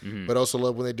back. Mm-hmm. But I also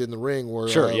love when they did in the ring where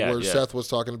Seth was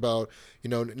talking about,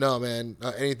 no, man,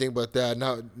 anything but that.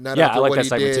 Not after I like what that he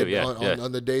segment did too. Yeah.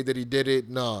 On the day that he did it,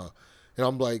 nah. And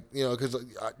I'm like, because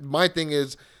my thing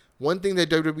is, one thing that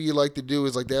WWE like to do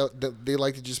is like they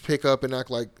like to just pick up and act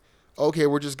like, okay,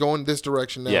 we're just going this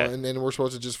direction now, and then we're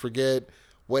supposed to just forget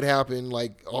what happened,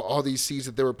 like all these seeds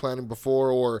that they were planning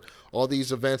before, or all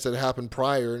these events that happened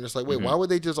prior, and it's like, wait, why would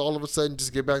they just all of a sudden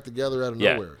just get back together out of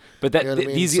nowhere? But that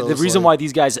the reason why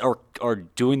these guys are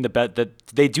doing that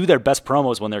they do their best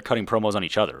promos when they're cutting promos on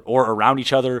each other or around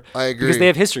each other. I agree, because they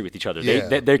have history with each other.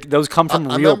 Yeah. Those come from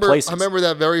real places. I remember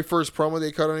that very first promo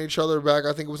they cut on each other back.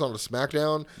 I think it was on a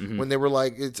SmackDown when they were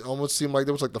like, it almost seemed like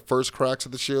there was like the first cracks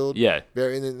of the Shield. Yeah,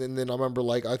 and then I remember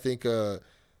like I think.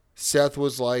 Seth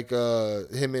was like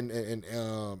him and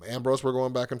Ambrose were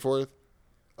going back and forth.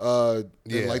 And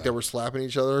like they were slapping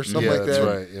each other or something like that. That's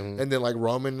right. Mm-hmm. And then like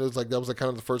Roman was like that was like kind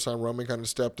of the first time Roman kind of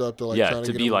stepped up to like trying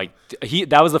to get be him. like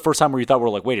that was the first time where you thought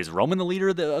wait, is Roman the leader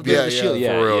of the Shield?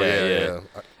 Yeah, for real, yeah.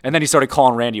 And then he started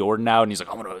calling Randy Orton out, and he's like,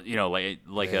 I'm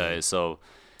gonna so.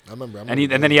 I remember.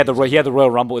 And then he had the Royal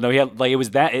Rumble. No, he had like it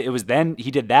was then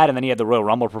he did that, and then he had the Royal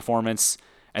Rumble performance.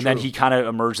 And then he kind of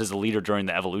emerged as a leader during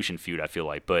the Evolution feud, I feel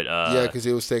like. But because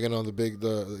he was taking on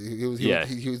he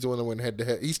was the one that went head to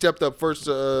head. He stepped up first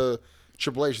to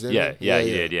Triple H, didn't he?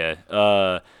 He did, yeah.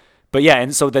 But yeah,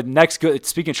 and so the next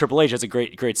speaking of Triple H, that's a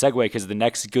great segue because the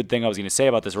next good thing I was going to say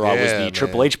about this Raw was the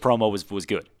Triple H promo was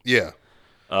good. Yeah.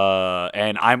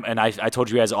 And I told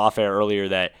you guys off air earlier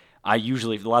that I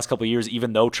usually the last couple of years,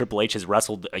 even though Triple H has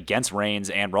wrestled against Reigns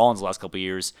and Rollins the last couple of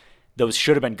years, those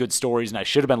should have been good stories, and I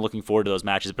should have been looking forward to those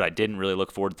matches, but I didn't really look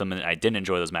forward to them, and I didn't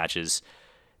enjoy those matches.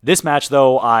 This match,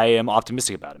 though, I am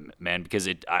optimistic about it, man, because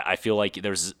I feel like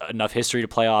there's enough history to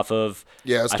play off of.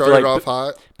 Yeah, it started off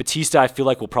hot. Batista, I feel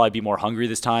like, will probably be more hungry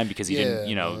this time because he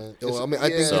didn't, Well, I mean, I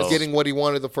think he's getting what he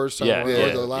wanted the first time,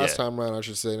 or the last time around, I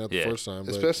should say, not the first time.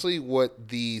 But. Especially what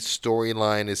the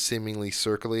storyline is seemingly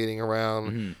circulating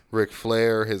around. Ric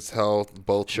Flair, his health,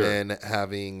 both men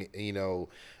having,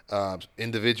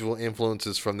 individual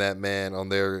influences from that man on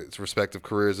their respective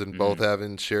careers and both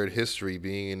having shared history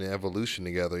being in Evolution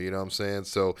together, you know what I'm saying?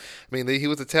 So, I mean, he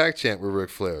was a tag champ with Ric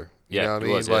Flair, you know what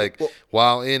I mean?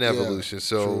 While in Evolution.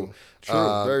 So,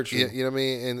 true. Very true. You know what I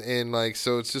mean? And like,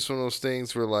 so it's just one of those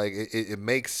things where like, it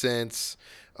makes sense.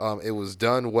 It was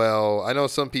done well. I know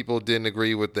some people didn't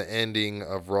agree with the ending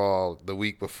of Raw the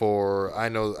week before. I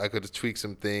know I could have tweaked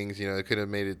some things. It could have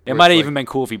made it. It might have even been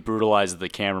cool if he brutalized the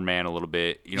cameraman a little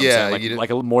bit. You know what I'm saying? Like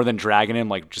more than dragging him,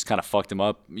 like just kind of fucked him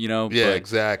up. Yeah,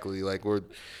 exactly. Like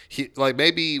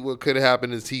maybe what could have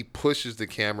happened is he pushes the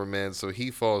cameraman so he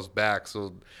falls back.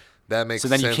 So that makes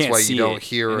sense why you don't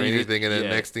hear anything, and then the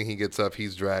next thing he gets up,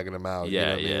 he's dragging him out. You know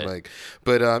what I mean? Like,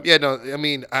 but I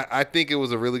mean, I think it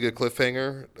was a really good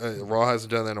cliffhanger. Raw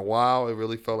hasn't done that in a while. It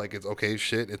really felt like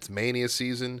it's Mania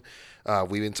season.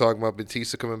 We've been talking about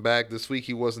Batista coming back this week.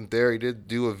 He wasn't there. He did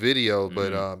do a video,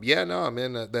 but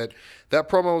man, that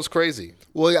promo was crazy.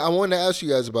 Well, I wanted to ask you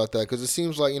guys about that because it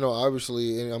seems like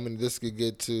obviously, and I mean, this could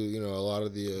get to a lot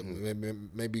of the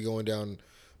maybe going down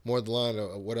more the line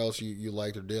of what else you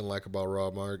liked or didn't like about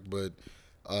Raw, Mark. But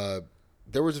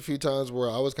there was a few times where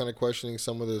I was kind of questioning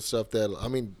some of the stuff that, I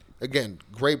mean, again,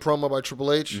 great promo by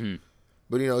Triple H,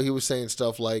 but, he was saying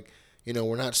stuff like,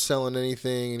 we're not selling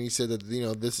anything, and he said that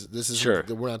this is sure.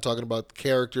 that we're not talking about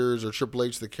characters or Triple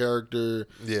H the character.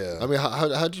 Yeah, I mean, how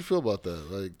did you feel about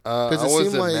that? Like, I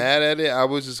wasn't mad at it. I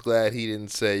was just glad he didn't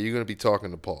say you're going to be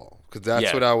talking to Paul. Because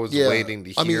that's what I was waiting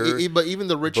to hear. I mean, but even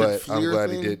the Richard Fleur I'm glad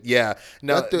thing, he did. Yeah,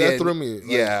 no, that threw me.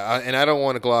 Like, and I don't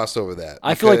want to gloss over that.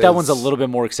 I feel like that one's a little bit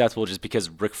more acceptable just because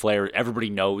Ric Flair, everybody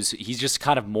knows he's just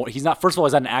kind of more. He's not. First of all,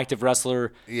 he's not an active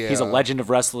wrestler. Yeah. He's a legend of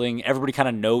wrestling. Everybody kind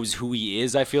of knows who he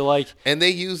is. I feel like. And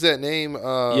they use that name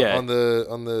on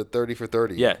the 30 for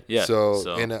 30. Yeah.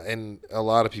 So and a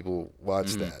lot of people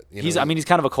watch that. He's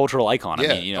kind of a cultural icon.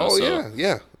 Yeah. I mean,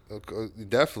 yeah.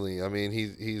 Definitely. I mean,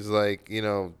 he's like,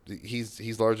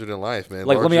 he's larger than life, man.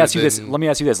 Like, let me ask you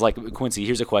this. Like, Quincy,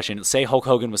 here's a question. Say Hulk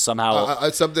Hogan was somehow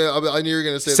something. I knew you were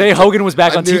gonna say. Say Hogan was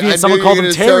back on TV and someone called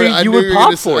him Terry. You would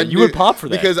pop for it. You would pop for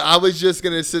that because I was just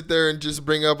gonna sit there and just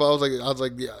bring up. I was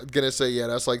like, gonna say,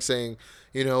 that's like saying.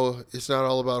 It's not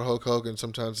all about Hulk Hogan.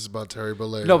 Sometimes it's about Terry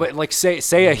Bollea. No, but like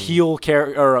say a heel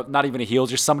character, or not even a heel,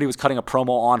 just somebody was cutting a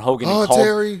promo on Hogan and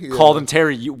called him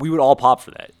Terry. We would all pop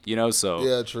for that, so.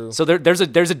 Yeah, true. So there's a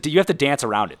you have to dance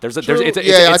around it. It's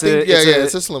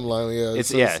a slim line.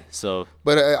 Yeah, So.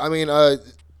 But I mean, I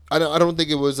don't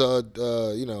think it was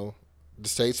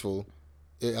distasteful.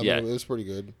 It was pretty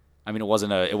good. I mean, it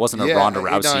wasn't a Ronda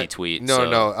Rousey tweet.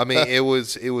 No. I mean, it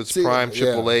was prime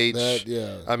Triple H.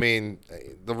 Yeah. I mean,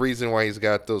 the reason why he's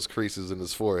got those creases in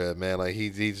his forehead, man, like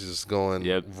he's just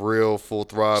going real full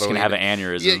throttle. He's gonna have an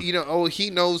aneurysm. Yeah,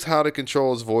 he knows how to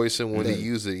control his voice and when to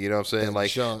use it. You know what I'm saying?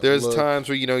 Like, there's times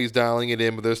where he's dialing it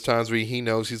in, but there's times where he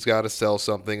knows he's got to sell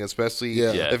something, especially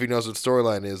if he knows what the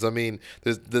storyline is. I mean,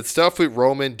 the stuff with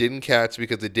Roman didn't catch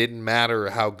because it didn't matter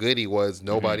how good he was.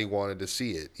 Nobody wanted to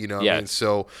see it. You know what I mean?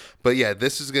 So. But yeah,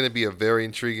 this is going to be a very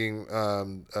intriguing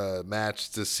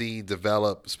match to see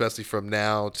develop, especially from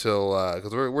now till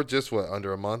because we're just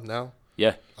under a month now.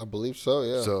 Yeah, I believe so.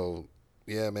 Yeah. So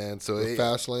yeah, man. So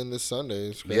Fastlane this Sunday.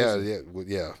 It's crazy.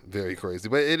 Yeah, very crazy.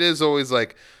 But it is always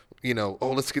like,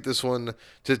 let's get this one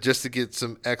just to get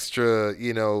some extra,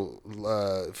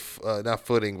 not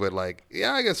footing, but like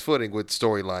I guess footing with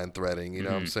storyline threading. You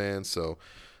know what I'm saying? So,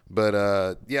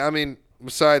 but yeah, I mean.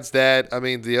 Besides that, I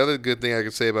mean, the other good thing I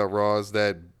could say about Raw is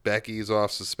that Becky's off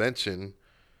suspension,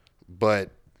 but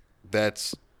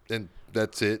that's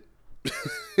it.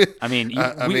 I mean,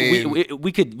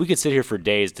 we could sit here for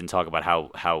days and talk about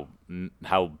how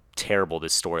terrible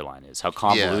this storyline is, how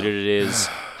convoluted it is,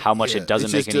 how much it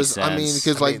doesn't make any sense. I mean,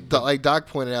 because like Doc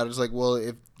pointed out, it's like, well,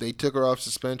 if they took her off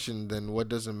suspension, then what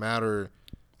does it matter?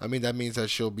 I mean, that means that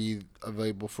she'll be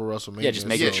available for WrestleMania. Yeah, just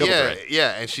make it a triple threat.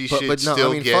 Yeah, and she should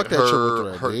still get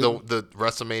the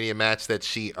WrestleMania match that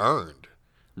she earned.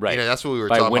 Right. That's what we were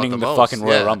by talking winning about the most. Fucking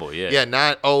Royal Rumble. Yeah. Yeah,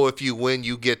 not if you win,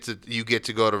 you get to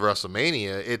go to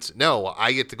WrestleMania. It's no,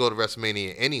 I get to go to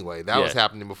WrestleMania anyway. That was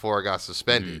happening before I got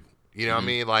suspended. You know what I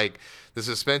mean? Like the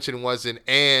suspension wasn't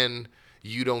and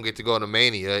you don't get to go to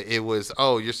Mania. It was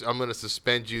I'm going to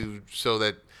suspend you so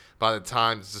that. By the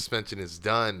time the suspension is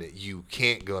done, you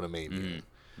can't go to Mania.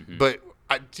 But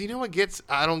do you know what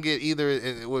I don't get either?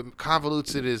 And what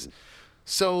convolutes it is,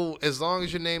 so as long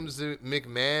as your name is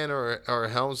McMahon or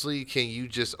Helmsley, can you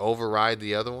just override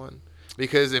the other one?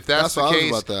 Because if that's the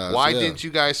case, why didn't you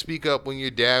guys speak up when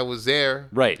your dad was there?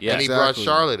 Right. Yeah. And he brought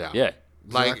Charlotte out. Yeah.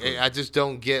 Like I just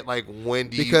don't get when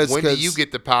do you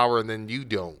get the power and then you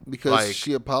don't? Because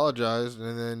she apologized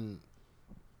and then.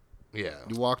 Yeah,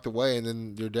 you walked away, and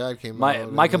then your dad came.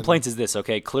 My complaint is this.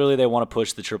 Okay, clearly they want to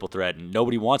push the triple threat, and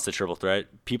nobody wants the triple threat.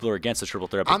 People are against the triple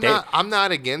threat. But I'm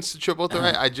not against the triple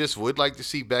threat. I just would like to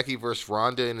see Becky versus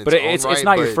Ronda in its but own it's right.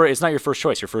 Not your first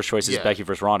choice. Your first choice is Becky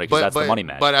versus Ronda because that's the money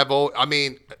match. But I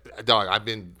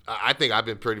think I've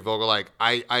been pretty vocal. Like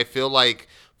I feel like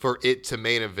for it to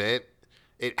main event,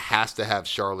 it has to have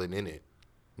Charlotte in it.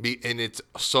 And it's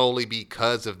solely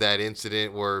because of that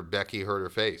incident where Becky hurt her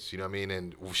face, you know what I mean?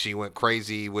 And she went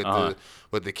crazy with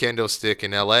the kendo stick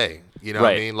in L.A., you know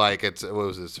what I mean? Like, what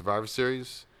was it, Survivor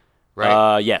Series?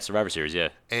 Right? Yeah, Survivor Series, yeah.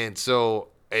 And so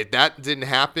if that didn't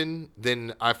happen,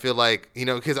 then I feel like,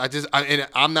 because and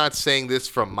I'm not saying this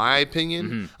from my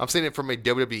opinion. I'm saying it from a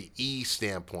WWE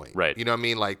standpoint. Right. You know what I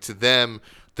mean? Like, to them,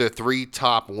 the 3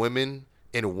 top women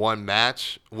in one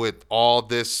match with all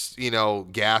this,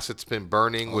 gas that's been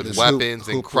burning with weapons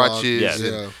and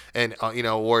crutches and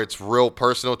where it's real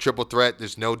personal triple threat,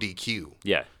 there's no DQ.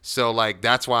 Yeah. So, like,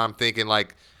 that's why I'm thinking,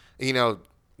 like,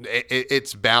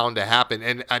 it's bound to happen.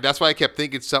 And that's why I kept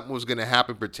thinking something was going to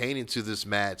happen pertaining to this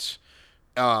match.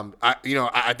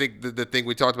 I think the thing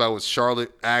we talked about was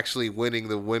Charlotte actually winning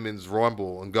the women's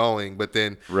Rumble and going, but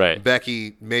then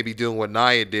Becky maybe doing what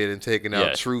Nia did and taking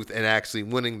out Truth and actually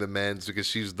winning the men's because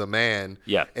she's the man.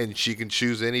 Yeah. And she can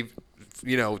choose any,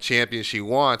 champion she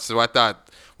wants. So I thought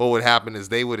what would happen is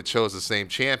they would have chose the same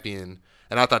champion,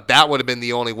 and I thought that would have been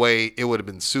the only way it would have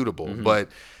been suitable. But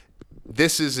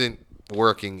this isn't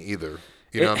working either.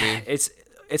 You know what I mean?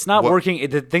 It's not working.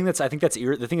 The thing that's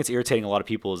irritating a lot of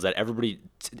people is that everybody.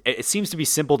 It seems to be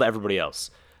simple to everybody else.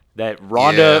 That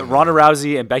Ronda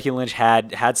Rousey and Becky Lynch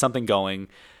had something going,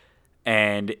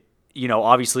 and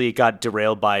obviously it got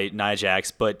derailed by Nia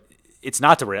Jax, but it's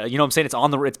not derailed. You know what I'm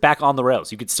saying? It's back on the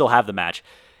rails. You could still have the match,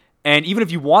 and even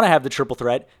if you want to have the triple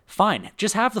threat, fine,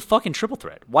 just have the fucking triple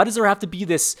threat. Why does there have to be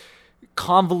this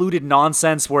convoluted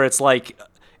nonsense where it's like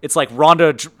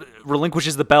Ronda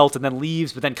relinquishes the belt and then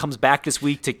leaves, but then comes back this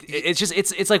week to. It's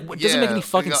like it doesn't make any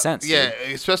fucking sense. Yeah,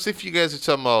 dude. Especially if you guys are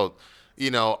talking about,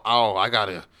 I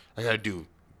gotta do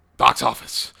box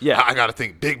office. Yeah, I gotta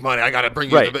think big money. I gotta bring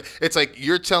you. Right. It's like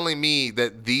you're telling me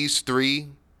that these 3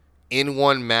 in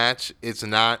one match, it's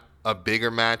not a bigger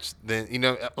match than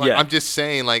I'm just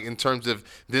saying, like, in terms of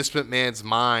this McMahon's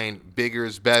mind, bigger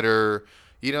is better.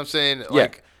 You know what I'm saying?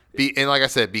 Like. And like I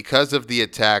said, because of the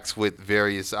attacks with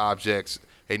various objects,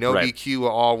 DQ where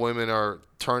all women are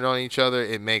turned on each other,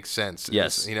 it makes sense.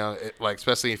 Yes,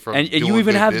 especially from and you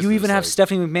even have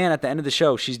Stephanie McMahon at the end of the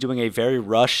show. She's doing a very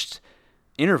rushed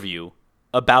interview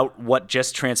about what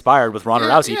just transpired with Ronda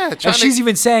Rousey, and she's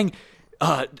even saying.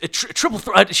 A triple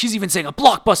threat. She's even saying a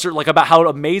blockbuster, like about how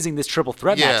amazing this triple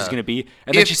threat match is going to be,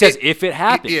 and then she says, "If it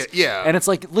happens," and it's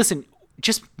like, listen,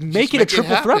 just make it a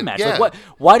triple threat match. Yeah. Like,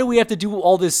 why do we have to do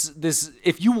all this?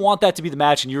 If you want that to be the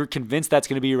match, and you're convinced that's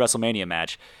going to be your WrestleMania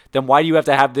match, then why do you have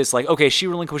to have this? Like, okay, she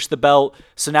relinquished the belt,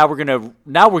 so now we're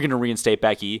gonna reinstate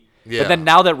Becky, but then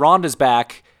now that Ronda's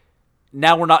back.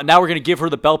 Now we're going to give her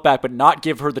the belt back, but not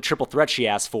give her the triple threat she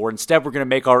asked for. Instead, we're going to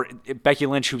make our Becky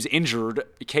Lynch, who's injured,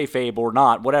 kayfabe or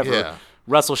not, whatever,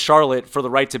 wrestle Charlotte for the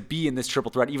right to be in this triple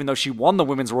threat, even though she won the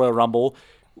Women's Royal Rumble,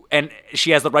 and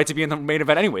she has the right to be in the main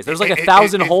event anyways. There's like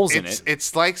 1,000 holes in it.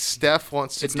 It's like Steph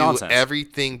wants to do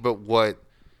everything but what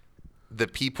the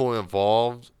people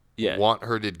involved want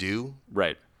her to do.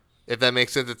 Right. If that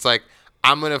makes sense, it's like,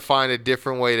 I'm going to find a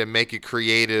different way to make it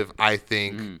creative, I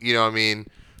think. You know what I mean?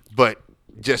 But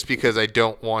just because I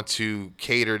don't want to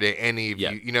cater to any of you,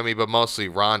 you know what I mean? But mostly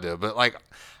Ronda. But, like,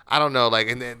 I don't know. Like,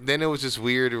 and then it was just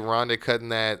weird. Ronda cutting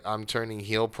that I'm turning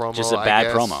heel promo. Just a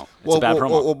bad promo. It's a bad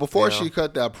promo. Well, before she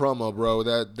cut that promo, bro,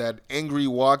 that angry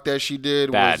walk that she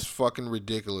did was fucking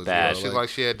ridiculous. Bad. She like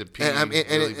she had to pee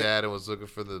really bad and was looking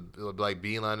for the, like,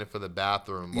 beelining for the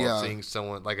bathroom while seeing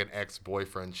someone, like an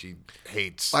ex-boyfriend she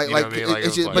hates. You know what I mean? Like,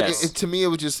 to me, it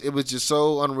was just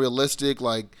so unrealistic.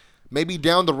 Like, maybe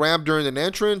down the ramp during an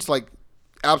entrance, like,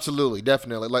 absolutely,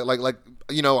 definitely. Like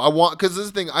you know, I want, because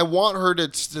this thing, I want her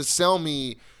to sell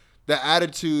me the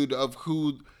attitude of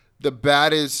who the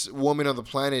baddest woman on the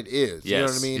planet is. You know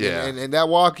what I mean? Yeah. And that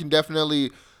walk can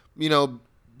definitely, you know,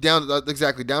 down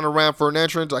the ramp for an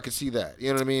entrance, I could see that. You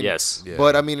know what I mean? Yes. Yeah.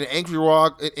 But I mean, an angry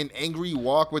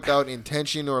walk without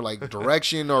intention or like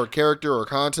direction or character or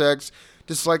context.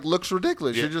 Just like looks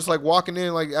ridiculous. You're just like walking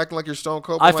in, like acting like you're Stone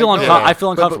Cold. I feel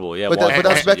uncomfortable. But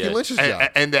that's Becky Lynch's job.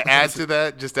 And to add to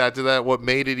that, what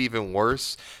made it even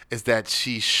worse is that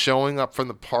she's showing up from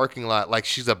the parking lot like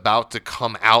she's about to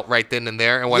come out right then and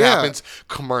there. And what happens?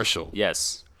 Commercial.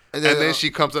 Yes. And then she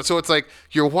comes up. So it's like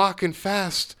you're walking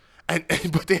fast, but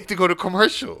they have to go to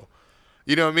commercial.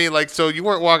 You know what I mean? Like, so you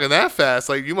weren't walking that fast.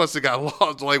 Like, you must have got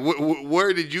lost. Like,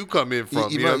 where did you come in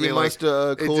from? You know what I mean? You must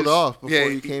have cooled off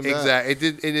before you came back. Exactly.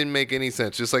 It didn't make any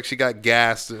sense. Just like she got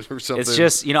gassed or something. It's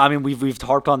just, you know, I mean, we've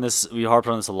harped on this. We harped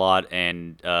on this a lot,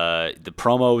 and the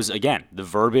promos, again, the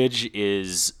verbiage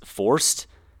is forced.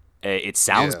 It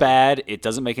sounds bad. It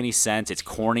doesn't make any sense. It's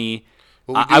corny.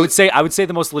 I would say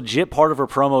the most legit part of her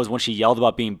promo is when she yelled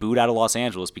about being booed out of Los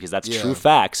Angeles, because that's true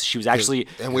facts. She was actually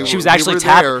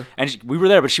tapping, and we were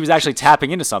there, but she was actually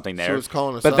tapping into something there. She was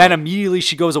calling us but out. then immediately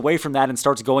she goes away from that and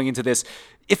starts going into this.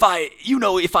 If I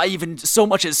even so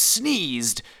much as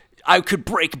sneezed, I could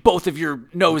break both of your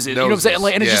noses. You know what I'm saying?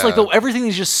 Like, and it's just like everything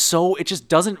is just so. It just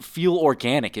doesn't feel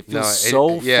organic. It feels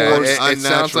forced. It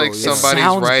sounds like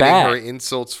somebody's writing her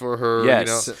insults for her.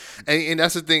 Yes. You know? And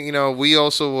that's the thing. You know, we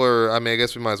also were. I mean, I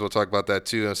guess we might as well talk about that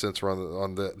too, since we're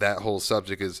on that whole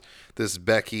subject. Is this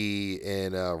Becky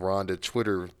and Ronda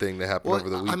Twitter thing that happened over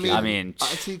the weekend? I mean,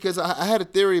 see, because I had a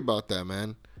theory about that,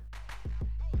 man.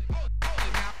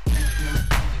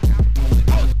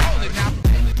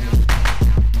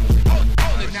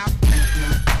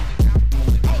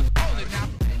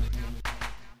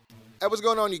 Hey, what's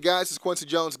going on, you guys? It's Quincy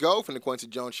Jones Go from the Quincy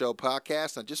Jones Show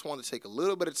podcast. I just want to take a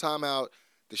little bit of time out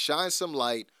to shine some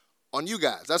light on you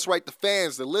guys. That's right, the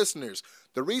fans, the listeners.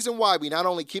 The reason why we not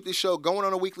only keep this show going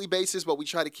on a weekly basis, but we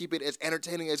try to keep it as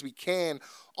entertaining as we can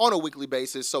on a weekly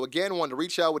basis. So again, I wanted to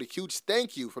reach out with a huge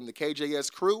thank you from the KJS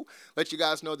crew. Let you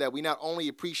guys know that we not only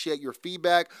appreciate your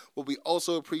feedback, but we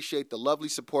also appreciate the lovely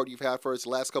support you've had for us the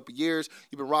last couple of years.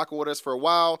 You've been rocking with us for a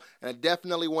while, and I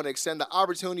definitely want to extend the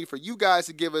opportunity for you guys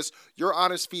to give us your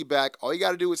honest feedback. All you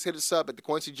got to do is hit us up at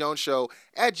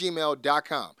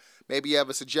thequincyjoneshow@gmail.com. Maybe you have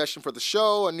a suggestion for the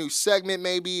show, a new segment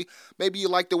maybe. Maybe you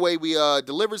like the way we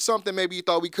delivered something. Maybe you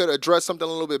thought we could address something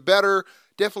a little bit better.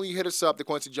 Definitely hit us up,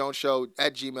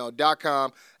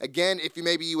 thequincyjoneshow@gmail.com. Again, if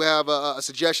you have a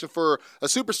suggestion for a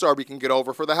superstar we can get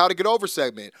over for the How to Get Over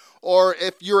segment, or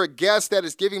if you're a guest that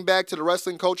is giving back to the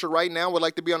wrestling culture right now, would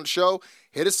like to be on the show,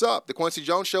 hit us up,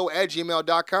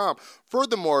 thequincyjoneshow@gmail.com.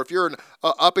 Furthermore, if you're an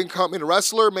up-and-coming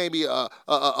wrestler, maybe a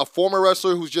former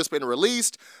wrestler who's just been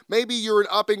released, maybe you're an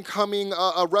up-and-coming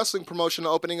wrestling promotion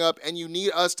opening up and you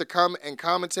need us to come and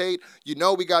commentate, you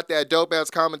know we got that dope-ass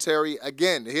commentary.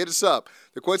 Again, hit us up,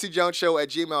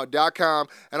 thequincyjoneshow@gmail.com.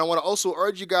 And I want to also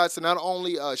urge you guys to not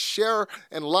only share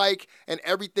and like and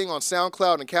everything on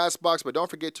SoundCloud and CastBox, but don't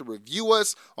forget to review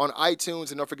us on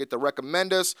iTunes and don't forget to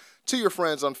recommend us to your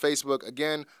friends on Facebook.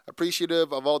 Again,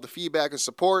 appreciative of all the feedback and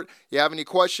support. You have any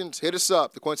questions, hit us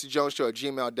up,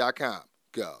 thequincyjoneshow@gmail.com.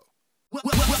 Go.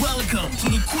 Welcome to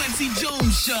the Quincy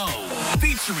Jones Show,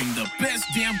 featuring the best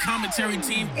damn commentary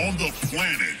team on the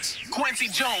planet. Quincy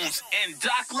Jones and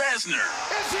Doc Lesnar.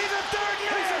 Is he the third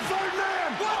man? He's the third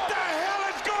man. What the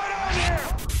hell is going on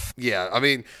here? Yeah, I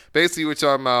mean, basically we're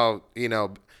talking about, you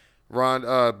know,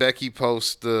 Becky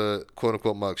posts the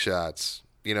quote-unquote mugshots.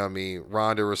 You know what I mean?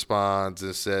 Ronda responds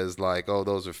and says, like, oh,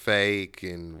 those are fake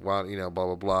and, you know, blah,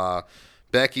 blah, blah.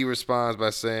 Becky responds by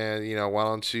saying, you know, why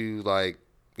don't you, like,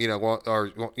 you know,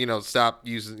 or, you know, stop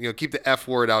using, you know, keep the F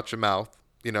word out your mouth,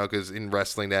 you know, because in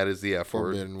wrestling that is the F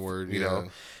word. Forbidden word, you know,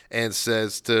 and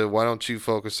says why don't you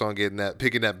focus on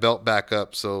picking that belt back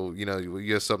up so, you know,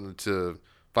 you have something to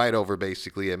fight over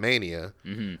basically at Mania.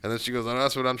 And then she goes, oh,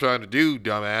 that's what I'm trying to do,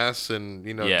 dumbass, and,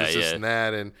 you know, this and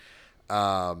that.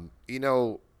 And, you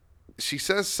know, she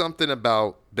says something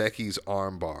about Becky's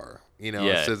armbar. You know,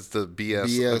 it says the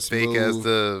BS fake move. as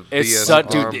the It's BS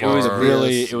dude, it was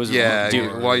really, it was,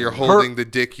 dude, while you're holding the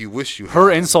dick you wish you had. Her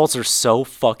insults are so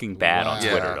fucking bad on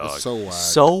Twitter, Yeah, dog. it's so whack.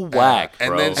 So whack, bro.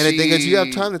 And then And the thing is, you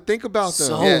have time to think about them.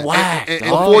 So whack, and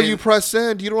dog. Before you press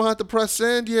send, you don't have to press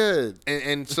send yet.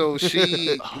 And so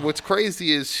what's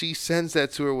crazy is she sends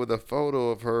that to her with a photo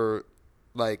of her,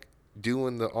 like,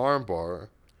 doing the armbar.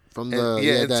 From And,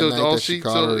 the and that so night all that she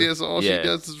caught her. she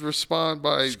does is respond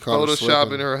by caught her photoshopping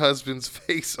slipping. her husband's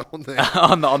face on the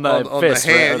on the fist,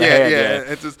 right? hand. Or the Yeah, hand,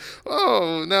 yeah. It's just,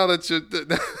 oh, now that you're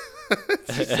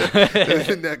she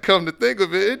said, now come to think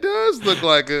of it, it does look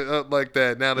like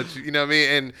that. Now that you know what I mean,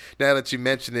 and now that you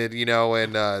mention it, you know,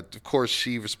 and of course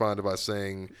she responded by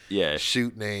saying,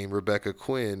 shoot name Rebecca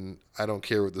Quinn. I don't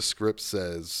care what the script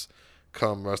says.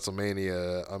 Come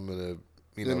WrestleMania, I'm gonna.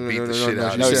 You know, beat the shit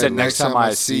out of you. No, he said next time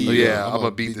I see you. Yeah, I'm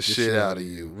gonna beat the shit out of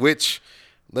you. Which,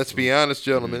 let's be honest,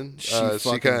 gentlemen, she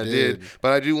kind of did.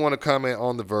 But I do want to comment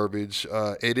on the verbiage.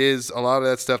 It is a lot of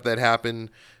that stuff that happened.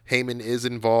 Heyman is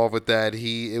involved with that.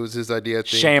 It was his idea. I think,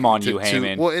 Shame on you,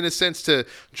 Heyman. Well, in a sense, to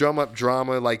drum up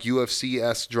drama like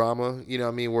UFC-esque drama. You know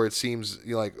what I mean? Where it seems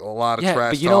like a lot of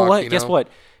trash. But you know what? You Guess know? what?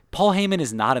 Paul Heyman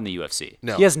is not in the UFC.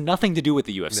 No. He has nothing to do with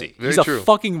the UFC. No, He's very a true.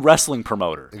 fucking wrestling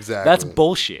promoter. Exactly. That's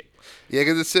bullshit. Yeah,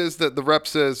 because it says that the rep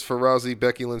says for Rousey,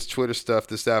 Becky Lynch's Twitter stuff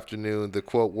this afternoon, the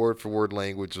quote word-for-word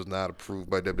language was not approved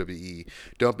by WWE.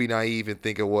 Don't be naive and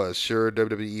think it was. Sure,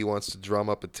 WWE wants to drum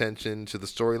up attention to the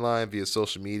storyline via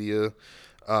social media,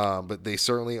 but they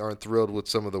certainly aren't thrilled with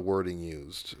some of the wording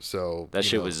used. So that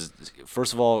shit was,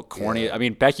 first of all, corny. Yeah. I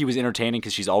mean, Becky was entertaining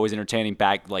because she's always entertaining,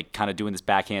 like kind of doing this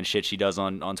backhand shit she does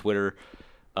on Twitter.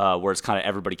 Where it's kind of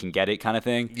everybody can get it kind of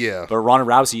thing. Yeah. But Ronda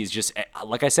Rousey is just,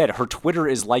 like I said, her Twitter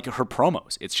is like her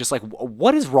promos. It's just like,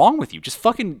 what is wrong with you? Just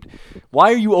fucking,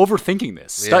 why are you overthinking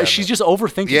this? Yeah, She's just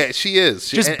overthinking Yeah, it. she is.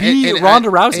 Just be Ronda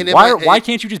Rousey. Why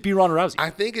can't you just be Ronda Rousey? I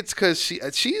think it's because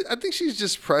I think she's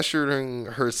just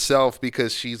pressuring herself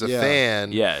because she's a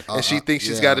fan. Yeah. And she thinks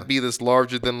she's got to be this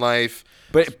larger than life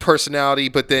personality,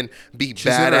 but then be in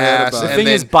her head badass. about it. The and thing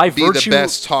then is, by be virtue- the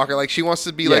best talker. Like she wants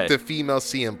to be Yeah. like the female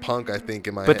CM Punk, I think,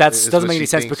 in my But head. that is doesn't what make she any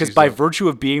sense thinks because she's by doing. virtue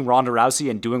of being Ronda Rousey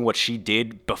and doing what she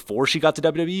did before she got to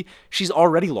WWE, she's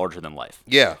already larger than life.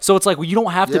 Yeah. So it's like, well, you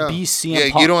don't have to Yeah. be CM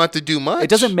Yeah, Punk. you don't have to do much. It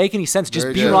doesn't make any sense. Just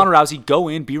Very be true. Ronda Rousey. Go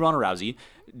in, be Ronda Rousey.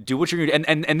 Do what you're going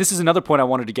to do. And this is another point I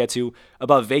wanted to get to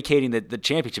about vacating the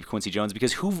championship, Quincy Jones,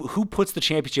 because who puts the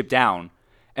championship down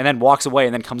and then walks away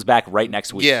and then comes back right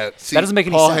next week? Yeah, see, that doesn't make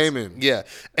any Paul sense. Heyman. Yeah,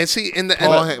 and see, did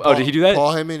he do that?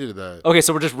 Paul Heyman did that. Okay,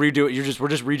 so we're just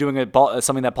redoing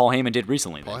something that Paul Heyman did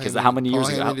recently. Because how many years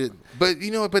ago? But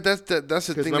you know, but that's the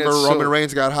thing. Remember, Roman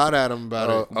Reigns got hot at him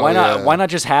about it. Why not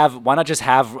just have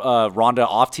Ronda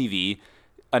off TV,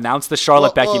 announce the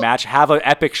Charlotte Becky match, have an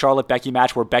epic Charlotte Becky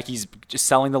match where Becky's just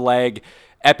selling the leg,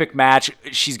 epic match,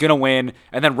 she's gonna win,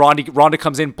 and then Ronda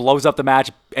comes in, blows up the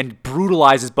match, and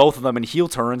brutalizes both of them in heel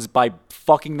turns by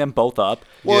fucking them both up,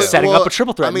 setting up a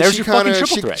triple threat. There's your fucking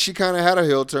triple threat. She kind of had a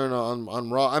heel turn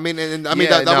on Raw. I mean, that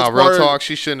was real part talk.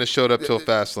 She shouldn't have showed up till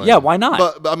Fastlane. Yeah, why not?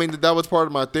 But I mean, that was part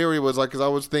of my theory was like, because I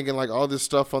was thinking like all this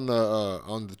stuff on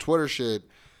the Twitter shit.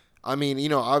 I mean, you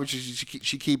know, obviously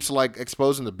she keeps like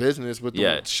exposing the business with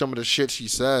some of the shit she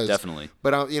says. Definitely.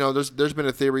 But you know, there's been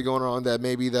a theory going on that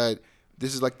maybe that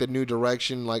this is like the new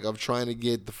direction, like of trying to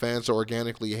get the fans to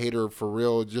organically hate her for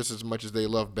real, just as much as they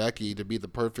love Becky, to be the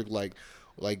perfect like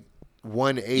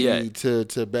 180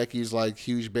 to Becky's like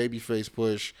huge babyface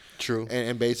push. True.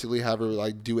 And basically have her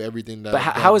like do everything that,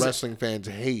 how is wrestling fans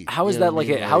hate. How is that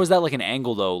how is that like an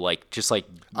angle though? Like just like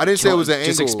I didn't say it was an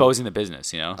just angle. exposing the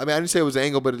business, you know? I mean, I didn't say it was an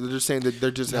angle, but they're just saying that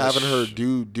they're just having her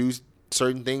do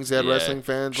certain things that Yeah. wrestling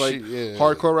fans,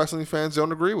 hardcore wrestling fans,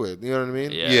 don't agree with. You know what I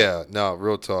mean? Yeah. No,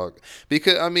 real talk.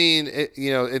 Because I mean,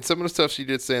 and some of the stuff she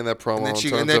did say in that promo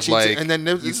And then in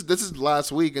terms of this is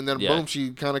last week, and then Yeah. boom,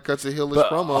 she kind of cuts a heelish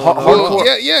But promo.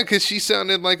 Well, because she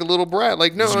sounded like a little brat.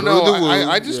 Like, no,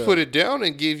 I just put it down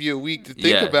and gave you a week to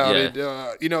think about it.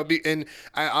 And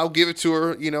I'll give it to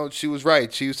her. She was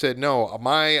right. She said, no,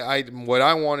 what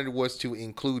I wanted was to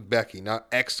include Becky, not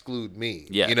exclude me.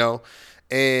 Yeah.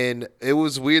 And it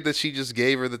was weird that she just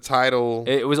gave her the title.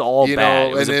 It was all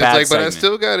bad. It was a and bad it's like, but I segment.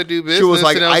 still got to do business. She was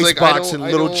like and I was Icebox and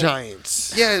I Little don't-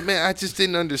 Giants. Yeah, man, I just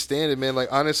didn't understand it, man. Like,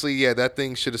 honestly, that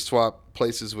thing should have swapped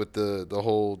places with the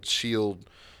whole Shield.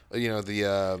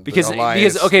 The Because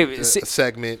Alliance okay,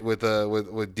 segment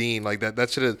with Dean, like that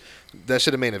should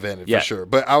have main evented Yeah. for sure.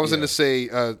 But I was going to say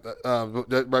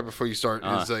right before you start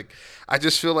is like I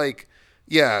just feel like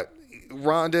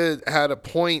Ronda had a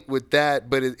point with that,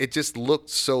 but it just looked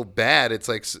so bad. It's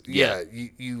like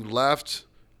you left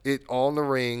it all in the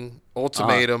ring,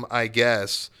 ultimatum, I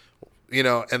guess,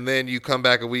 and then you come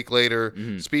back a week later,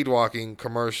 speed walking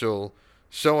commercial,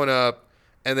 showing up.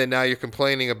 And then now you're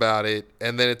complaining about it,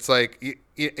 and then it's like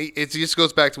it just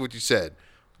goes back to what you said.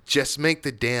 Just make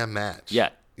the damn match. Yeah.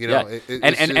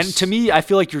 And to me, I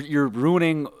feel like you're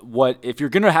ruining if you're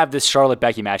gonna have this Charlotte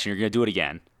Becky match and you're gonna do it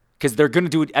again because they're gonna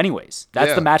do it anyways.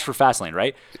 That's the match for Fastlane,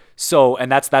 right? So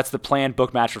and that's the planned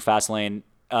book match for Fastlane.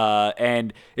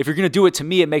 And if you're going to do it, to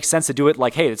me, it makes sense to do it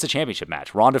like, hey, it's a championship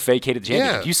match. Ronda vacated the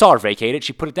championship. Yeah. You saw her vacate it.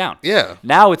 She put it down. Yeah.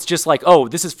 Now it's just like, oh,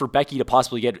 this is for Becky to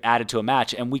possibly get added to a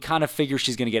match, and we kind of figure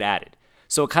she's going to get added.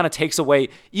 So it kind of takes away,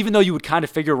 even though you would kind of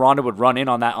figure Ronda would run in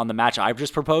on the match I've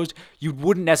just proposed, you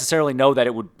wouldn't necessarily know that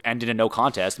it would end in a no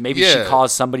contest. Maybe she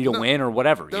caused somebody to win or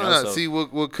whatever. No. So. See,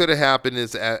 what could have happened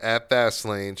is at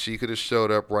Fastlane, she could have showed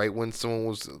up right when someone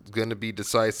was going to be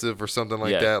decisive or something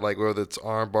like that, like whether it's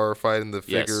armbar fight in the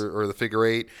figure or the figure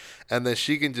eight, and then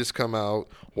she can just come out,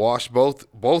 wash both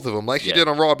of them like she did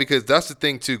on Raw. Because that's the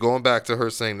thing too. Going back to her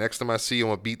saying, "Next time I see you, I'm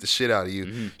gonna beat the shit out of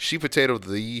you." She potatoed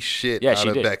the shit out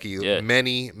of Becky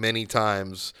many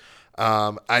times.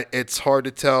 It's hard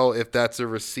to tell if that's a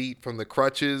receipt from the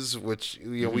crutches, which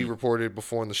we reported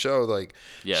before in the show. Like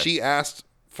she asked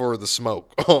for the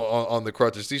smoke on the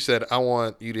crutches. She said, "I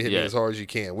want you to hit me as hard as you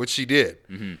can," which she did.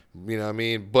 You know what I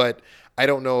mean? But I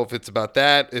don't know if it's about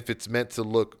that. If it's meant to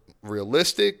look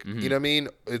realistic, you know what I mean?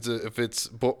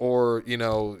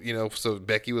 So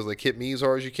Becky was like, hit me as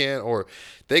hard as you can, or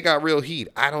they got real heat.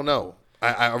 I don't know.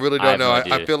 I really don't know.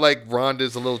 I feel like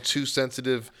Ronda's a little too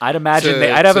sensitive. I'd imagine they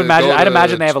have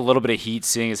a little bit of heat,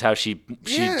 seeing as how she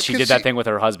did that thing with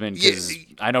her husband. Because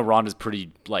I know Ronda's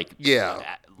pretty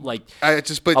I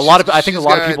think a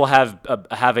lot of people have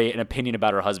an opinion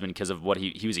about her husband because of what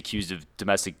he was accused of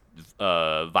domestic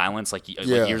violence like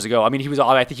years ago. I mean,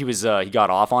 I think he got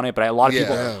off on it, but a lot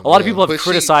of people have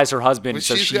criticized her husband. But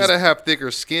so she's got to have thicker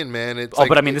skin, man.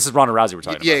 But I mean, this is Ronda Rousey we're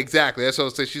talking about. Yeah, exactly. That's what I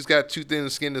was saying. She's got too thin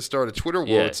skin to start a Twitter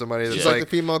war with somebody that's like the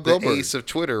female Goldberg, ace of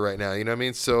Twitter right now. You know what I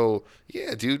mean? So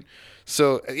yeah, dude.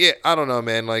 So yeah, I don't know,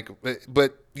 man. Like,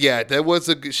 but yeah,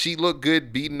 she looked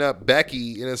good beating up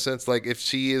Becky in a sense. Like if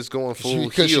she is going full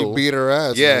because heel, she beat her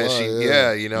ass.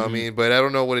 you know what I mean. But I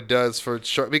don't know what it does for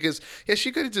Charlotte because she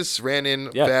could have just ran in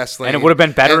Fastlane, and it would have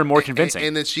been better and more convincing.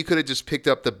 And then she could have just picked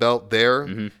up the belt there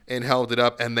and held it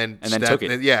up, and then took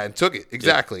it. And took it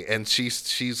exactly. And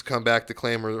she's come back to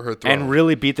claim her throne and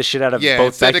really beat the shit out of both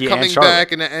instead Becky of coming and Charlotte.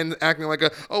 back and acting like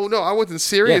oh no, I wasn't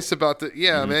serious about the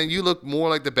man. You look more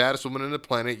like the baddest woman on the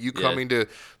planet. You coming to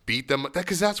beat them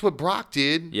because that's what Brock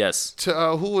did. Yes.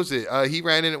 To who was it? He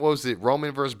ran in. What was it?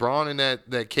 Roman versus Braun in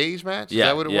that cage match. Is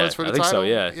that what it was for the title? So,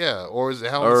 yeah. Yeah. Or is it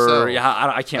Hell in a Cell? Yeah,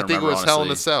 I can't remember. I think it was honestly. Hell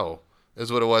in a Cell.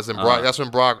 Is what it was. And Brock. That's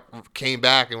when Brock came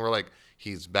back, and we're like,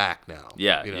 he's back now.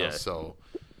 Yeah. You know. So.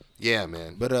 Yeah,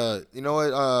 man. But you know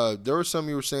what? There was something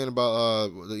you were saying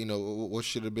about what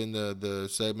should have been the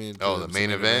segment. Oh, the main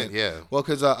event. Yeah. Well,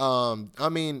 because I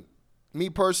mean. Me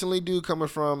personally, dude, coming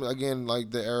from again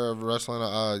like the era of wrestling,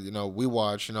 we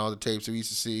watch all the tapes we used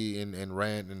to see and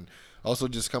rant, and also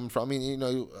just coming from. I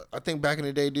mean, I think back in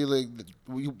the day, dude, like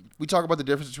we talk about the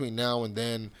difference between now and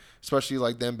then, especially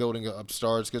like them building up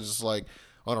stars, because it's like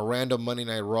on a random Monday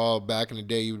Night Raw back in the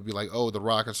day, you would be like, oh, The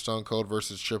Rock and Stone Cold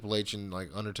versus Triple H and like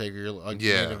Undertaker, like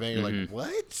main event. You're like,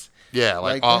 what? Yeah,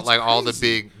 all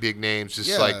the big names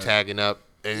just like tagging up,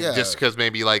 and just because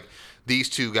maybe like. These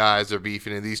two guys are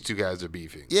beefing, and these two guys are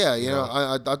beefing. Yeah,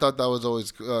 I thought that was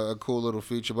always a cool little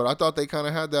feature, but I thought they kind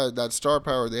of had that star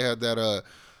power. They had that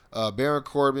Baron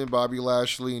Corbin, Bobby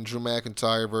Lashley, and Drew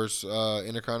McIntyre versus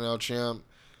Intercontinental Champ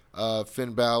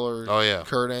Finn Balor,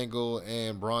 Kurt Angle,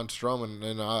 and Braun Strowman.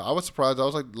 And I was surprised. I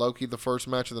was like low-key the first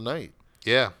match of the night.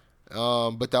 Yeah.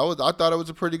 But I thought it was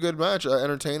a pretty good match,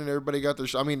 entertaining. Everybody got their.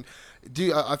 I mean,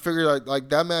 dude, I figured like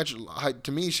that match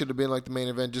to me should have been like the main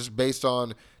event just based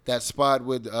on that spot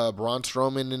with Braun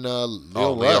Strowman and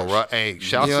Leo Rush. Hey,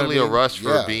 shouts to Leo Rush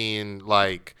for being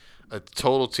like a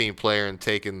total team player and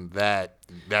taking that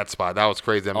spot. That was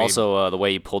crazy. I mean, also, the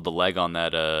way he pulled the leg on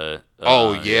that.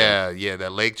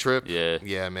 That leg trip.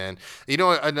 Yeah, man. You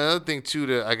know, another thing too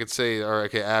that I could say or I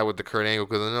could add with the Kurt Angle,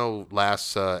 because I know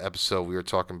last episode we were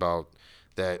talking about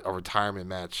that a retirement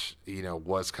match, you know,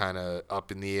 was kind of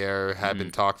up in the air, had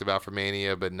been talked about for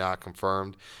Mania, but not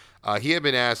confirmed. He had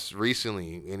been asked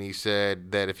recently, and he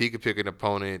said that if he could pick an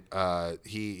opponent,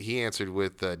 he answered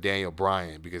with Daniel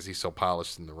Bryan because he's so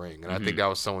polished in the ring. And I think that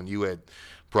was someone you had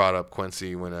brought up,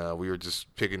 Quincy, when we were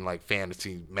just picking like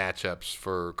fantasy matchups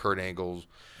for Kurt Angle.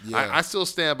 Yeah. I still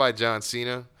stand by John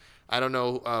Cena. I don't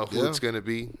know who it's going to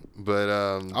be, but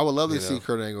I would love to see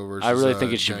Kurt Angle versus I really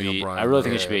think it should Daniel be. Bryan. I really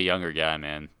think it should be a younger guy,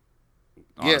 man.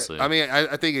 Honestly. Yeah, I mean,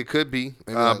 I think it could be,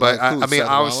 like I mean, Seth obviously,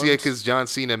 Rollins? because John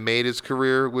Cena made his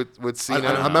career with Cena.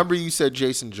 I remember you said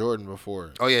Jason Jordan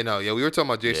before. Oh yeah, we were talking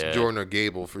about Jason Jordan or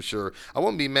Gable for sure. I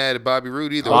wouldn't be mad at Bobby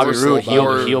Roode either. Bobby Roode,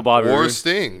 heel Bobby or Roode.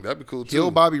 Sting. That'd be cool too. Heel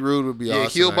Bobby Roode would be awesome. Yeah,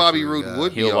 heel Bobby actually. Roode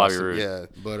would be Heel Bobby awesome. Roode. Yeah,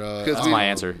 But That's my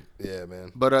answer. Yeah,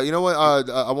 man. But you know what?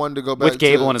 I wanted to go back With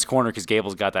Gable to, in his corner because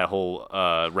Gable's got that whole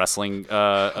wrestling.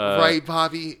 Right,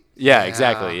 Bobby. Yeah,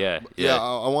 exactly. Yeah.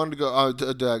 I wanted to go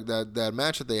to that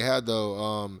match that they had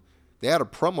though. They had a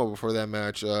promo before that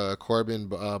match. Corbin,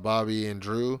 Bobby, and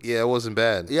Drew. Yeah, it wasn't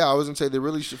bad. Yeah, I was gonna say they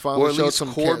really should finally show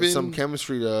some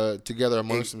chemistry together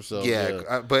amongst themselves.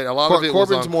 Yeah, but a lot of it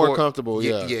Corbin's was on more comfortable.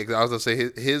 Yeah, I was gonna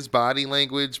say his body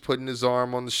language, putting his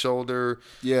arm on the shoulder.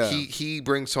 Yeah, he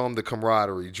brings home the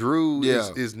camaraderie. Drew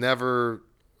is never.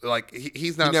 Like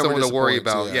he's not never someone to worry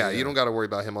disappoints, about. yeah. You don't got to worry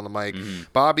about him on the mic.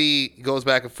 Bobby goes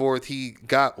back and forth. He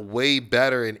got way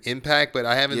better in Impact, but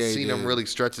I haven't seen him really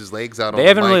stretch his legs out. They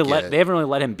haven't really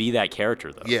let him be that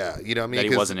character though. Yeah, you know what I mean.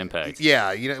 That he wasn't Impact.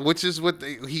 Yeah, you know, which is what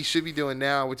he should be doing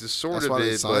now, which is sort of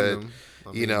it, but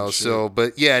you know,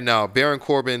 Baron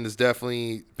Corbin has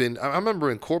definitely been. I remember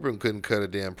when Corbin couldn't cut a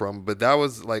damn promo, but that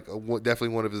was like definitely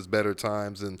one of his better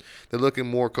times, and they're looking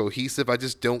more cohesive. I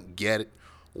just don't get it.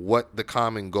 What the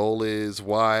common goal is,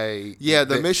 why? Yeah,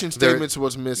 the mission statements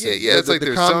was missing. Yeah, it's like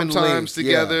they're sometimes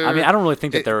together. I mean, I don't really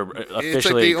think that they're officially. It's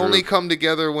like they only come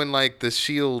together when like the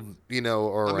Shield, you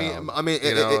know, are around.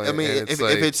 If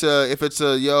it's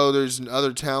a there's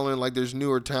other talent, like there's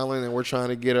newer talent, and we're trying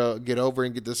to get over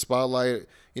and get the spotlight.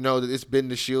 You know, it's been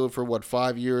the Shield for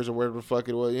 5 years or whatever the fuck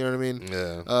it was. You know what I mean?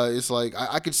 Yeah. It's like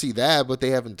I could see that, but they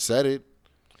haven't said it.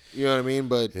 You know what I mean?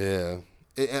 But yeah.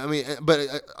 I mean, but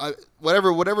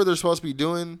whatever they're supposed to be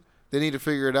doing, they need to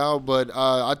figure it out. But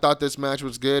I thought this match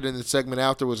was good, and the segment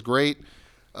after was great.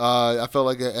 I felt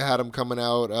like it had them coming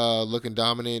out looking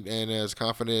dominant and as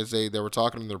confident as they were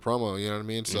talking in their promo. You know what I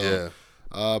mean? So,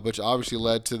 which obviously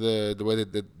led to the way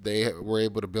that they were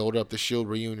able to build up the Shield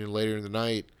reunion later in the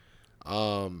night,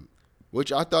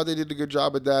 which I thought they did a good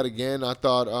job at that. Again, I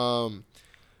thought,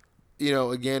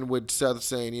 again with Seth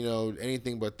saying,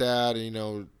 anything but that,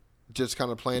 and, just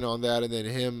kind of playing on that, and then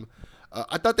him.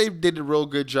 I thought they did a real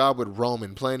good job with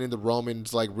Roman, playing into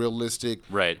Roman's like realistic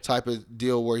type of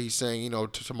deal where he's saying,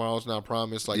 tomorrow's not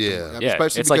promised. Like,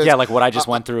 it's like what I just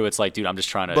went through. It's like, dude, I'm just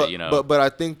trying to, But I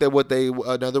think that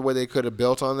another way they could have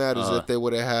built on that is if they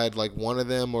would have had like one of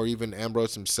them or even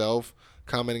Ambrose himself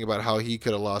commenting about how he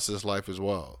could have lost his life as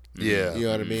well. Yeah, you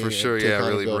know what I mean? For sure,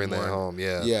 really bring that home.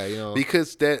 Yeah,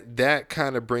 because that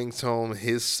kind of brings home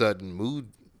his sudden mood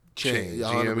change. You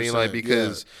know what I mean? Like,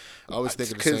 because I was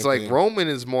thinking the same like thing. Roman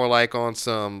is more like on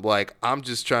some like I'm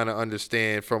just trying to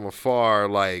understand from afar.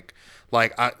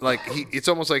 It's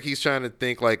almost like he's trying to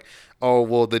think like, oh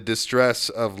well, the distress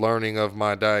of learning of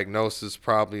my diagnosis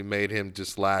probably made him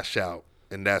just lash out.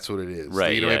 And that's what it is.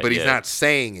 Right. You know what I mean? But he's not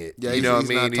saying it. Yeah, you know what I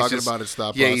mean? Not talking just, about his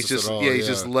thought he's process just at all. he's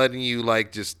just letting you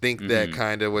like just think that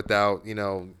kind of without,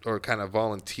 or kind of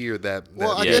volunteer that.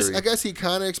 Well, I theory. guess he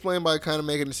kind of explained by kind of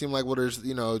making it seem like there's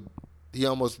he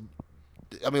almost.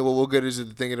 I mean, what good is it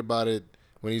thinking about it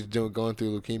when he's going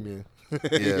through leukemia?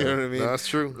 Yeah, you know what I mean? No, that's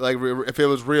true. Like if it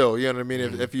was real, you know what I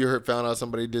mean? If you found out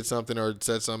somebody did something or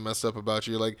said something messed up about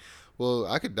you, you're like, well,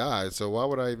 I could die, so why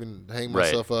would I even hang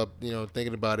myself up,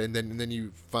 thinking about it? And then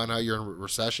you find out you're in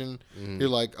recession. You're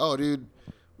like, oh, dude,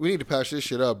 we need to patch this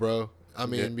shit up, bro. I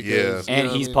mean, because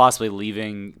and he's possibly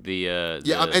leaving the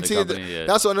company.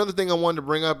 That's another thing I wanted to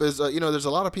bring up is there's a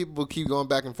lot of people who keep going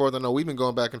back and forth. I know we've been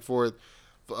going back and forth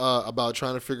about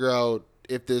trying to figure out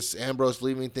if this Ambrose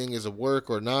leaving thing is a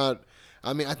work or not.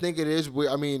 I mean, I think it is.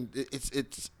 I mean,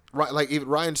 it's right. Like even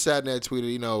Ryan Sadnett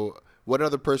tweeted, what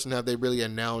other person have they really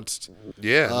announced?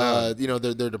 Yeah, you know,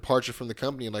 their departure from the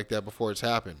company like that before it's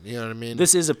happened. You know what I mean?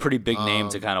 This is a pretty big name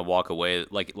to kind of walk away,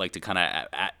 like to kind of,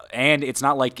 and it's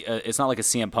not like a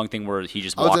CM Punk thing where he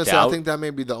just walked out. I think that may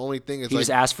be the only thing. He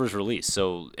just asked for his release,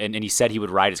 so and he said he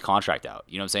would ride his contract out.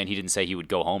 You know what I'm saying? He didn't say he would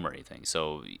go home or anything.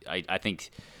 So I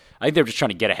think they're just trying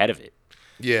to get ahead of it.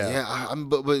 Yeah.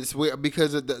 But it's weird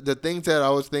because the things that I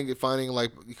was finding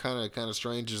like kind of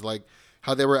strange is like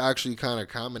how they were actually kind of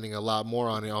commenting a lot more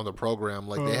on it on the program.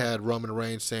 Like they had Roman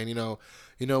Reigns saying, you know,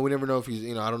 we never know if he's,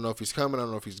 you know, I don't know if he's coming, I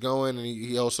don't know if he's going, and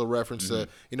he also referenced I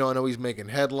know he's making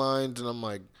headlines, and I'm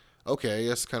like, okay,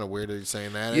 that's kind of weird that he's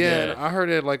saying that. Yeah, I heard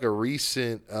at like a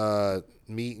recent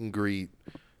meet and greet.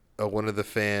 One of the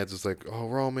fans was like, "Oh,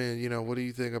 Roman, you know, what do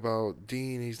you think about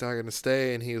Dean? He's not going to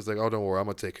stay." And he was like, "Oh, don't worry, I'm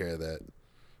going to take care of that."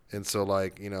 And so,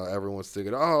 like, you know, everyone's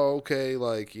thinking, "Oh, okay,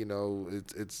 like, you know,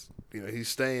 it's you know, he's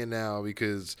staying now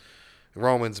because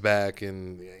Roman's back."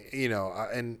 And, you know,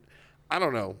 I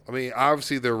don't know. I mean,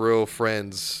 obviously they're real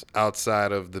friends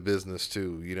outside of the business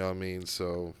too. You know what I mean?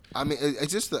 So I mean,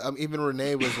 it's just even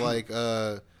Renee was like,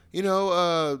 you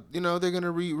know, they're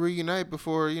gonna reunite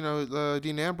before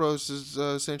Dean Ambrose is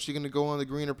essentially gonna go on the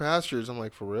greener pastures. I'm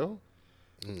like, for real?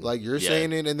 Like you're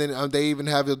saying it, and then they even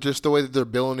have it just the way that they're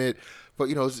billing it. But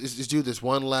you know, it's do this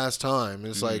one last time. And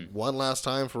it's like one last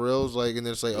time for real. It's like, and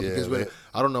then it's like because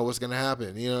I don't know what's gonna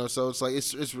happen. You know, so it's like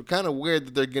it's kind of weird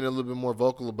that they're getting a little bit more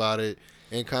vocal about it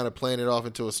and kind of playing it off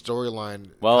into a storyline.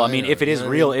 Well, I mean, if it is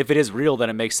real, then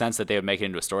it makes sense that they would make it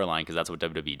into a storyline because that's what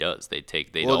WWE does.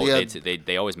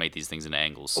 They always make these things into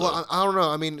angles. So. Well, I don't know.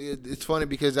 I mean, it's funny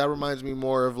because that reminds me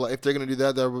more of like if they're gonna do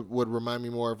that, that would remind me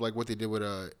more of like what they did with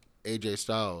AJ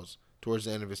Styles towards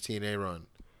the end of his TNA run.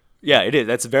 Yeah, it is.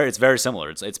 It's very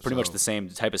similar. It's pretty much the same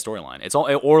type of storyline. It's all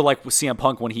or like with CM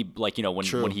Punk when he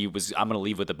when he was I'm gonna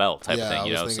leave with the belt type of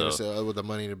thing. I was thinking with the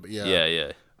money.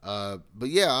 Yeah. But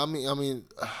yeah, I mean,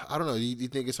 I don't know. Do you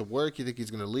think it's a work? You think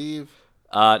he's gonna leave?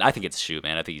 I think it's a shoot,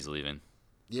 man. I think he's leaving.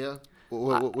 Yeah.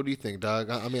 What do you think, dog?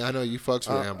 I mean, I know you fucks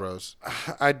with Ambrose.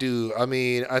 I do. I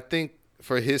mean, I think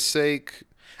for his sake,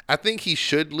 I think he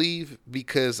should leave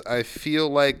because I feel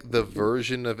like the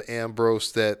version of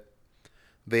Ambrose that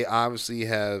they obviously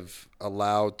have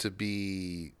allowed to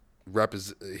be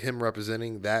him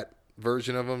representing that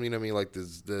version of him, you know what I mean, like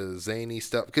the zany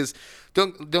stuff. Because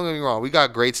don't get me wrong, we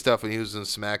got great stuff when he was in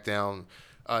SmackDown.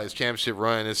 His championship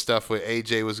run and stuff with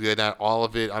AJ was good. Not all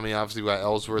of it. I mean, obviously we got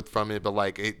Ellsworth from it, but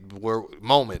like it were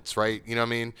moments, right? You know what I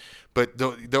mean? But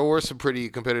there were some pretty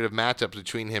competitive matchups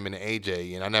between him and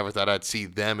AJ, and I never thought I'd see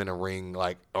them in a ring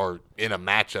or in a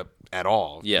matchup at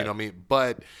all. Yeah. You know what I mean?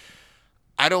 But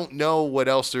I don't know what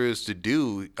else there is to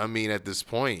do. I mean, at this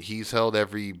point, he's held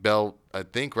every belt, I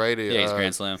think, right? Yeah, he's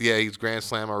Grand Slam. Yeah, he's Grand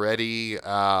Slam already.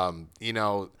 You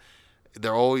know,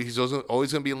 he's always going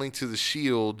to be linked to the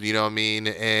Shield, you know what I mean?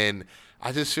 And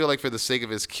I just feel like for the sake of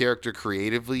his character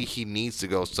creatively, he needs to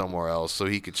go somewhere else so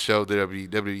he could show the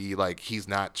WWE, like, he's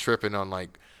not tripping on,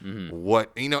 like,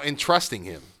 what, you know, and trusting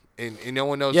him. And no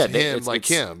one knows him like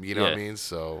him, you know what I mean?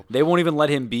 So they won't even let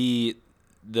him be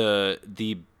the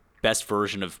best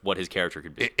version of what his character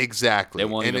could be. Exactly. They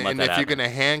won't even let that happen. If you're going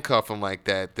to handcuff him like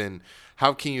that, then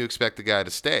how can you expect the guy to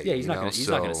stay? Yeah, he's not going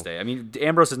to stay. I mean,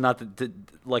 Ambrose is not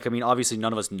I mean, obviously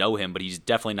none of us know him, but he's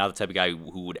definitely not the type of guy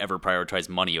who would ever prioritize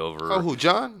money over. Oh, who,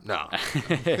 John? No,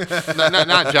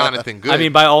 not Jonathan Good. I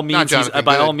mean, by all means,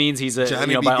 he's a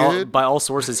Johnny by all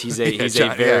sources, he's a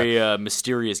very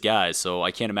mysterious guy. So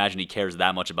I can't imagine he cares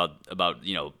that much about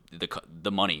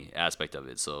the money aspect of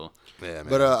it. So yeah, man.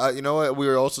 But you know what? We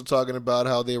were also talking about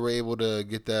how they were able to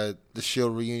get the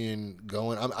Shield reunion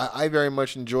going. I very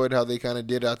much enjoyed how they kind of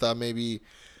did. I thought maybe,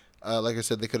 like I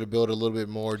said, they could have built a little bit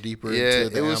more deeper into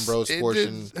the Ambrose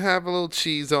portion. It did have a little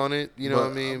cheese on it, you know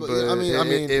what I mean? But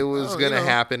it was going to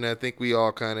happen. I think we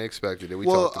all kind of expected it.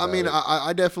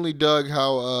 I definitely dug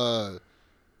how,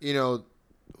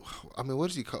 I mean, what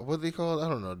is he called? What are they called? I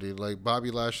don't know, dude. Like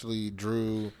Bobby Lashley,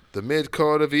 Drew. The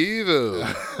mid-card of evil.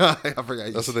 I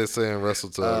forgot. That's what they say in Wrestle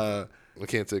Talk. I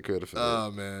can't take credit for that.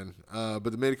 Oh, man.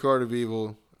 But the mid-card of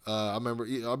evil, I remember,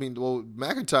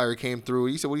 McIntyre came through.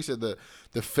 He said the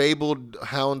fabled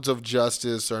hounds of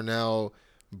justice are now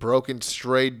broken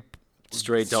stray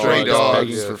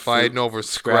dogs for fighting over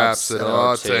scraps at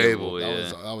our table.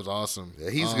 That was awesome. Yeah,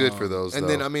 he's good for those, and though.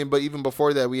 then, I mean, but even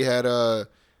before that, we had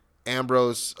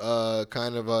Ambrose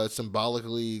kind of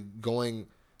symbolically going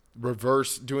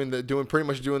reverse, doing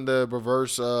the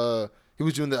reverse. He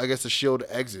was doing the Shield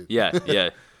exit. Yeah.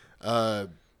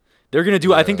 They're gonna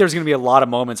do. I think there's gonna be a lot of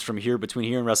moments between here and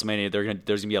WrestleMania.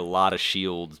 There's gonna be a lot of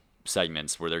Shield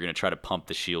segments where they're going to try to pump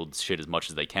the Shield shit as much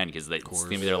as they can because it's going to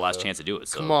be their last chance to do it.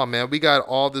 So. Come on, man, we got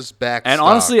all this back. And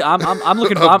honestly, I'm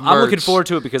looking of I'm looking merch. forward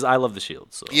to it because I love the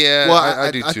Shield. So. Yeah, Well,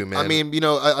 I do too, man. I mean,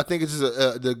 I think it's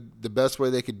the best way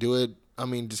they could do it. I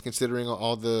mean, just considering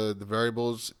all the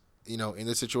variables, in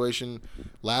this situation.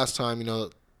 Last time,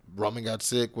 Roman got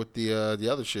sick with the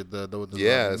other shit, the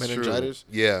it's meningitis.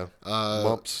 true. Yeah,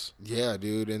 mumps. Yeah,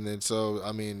 dude. And then so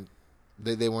I mean,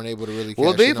 they weren't able to really.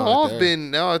 Well, cash they've in on all it there.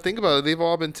 been. Now I think about it, they've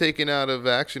all been taken out of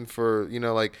action for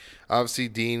like obviously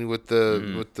Dean with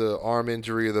the arm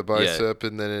injury or the bicep,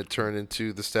 and then it turned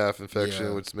into the staph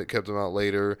infection, which kept him out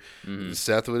later.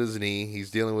 Seth with his knee,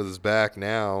 he's dealing with his back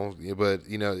now, but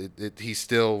he's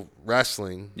still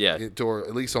wrestling. Yeah, or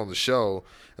at least on the show.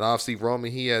 And obviously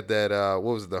Roman, he had that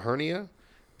what was it, the hernia?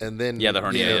 And then the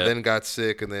hernia, then got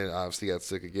sick, and then obviously got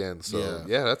sick again. So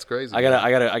yeah that's crazy. I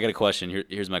got a question.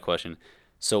 Here's my question.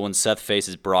 So when Seth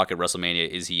faces Brock at WrestleMania,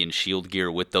 is he in Shield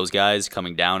gear with those guys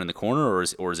coming down in the corner, or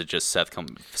is it just Seth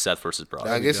versus Brock?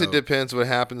 I guess it depends what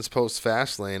happens post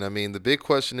Fastlane. I mean, the big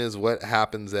question is what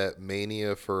happens at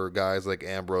Mania for guys like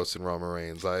Ambrose and Roman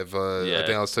Reigns. I think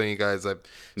I was telling you guys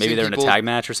maybe they're in a tag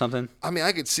match or something. I mean,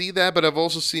 I could see that, but I've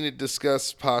also seen it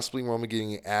discussed possibly Roman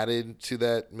getting added to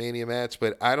that Mania match,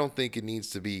 but I don't think it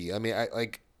needs to be. I mean,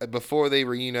 before they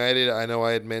reunited, I know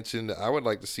I had mentioned I would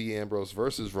like to see Ambrose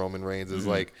versus Roman Reigns as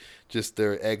like just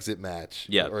their exit match,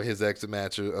 or his exit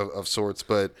match of sorts.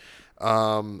 But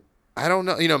I don't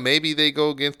know. Maybe they go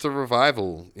against the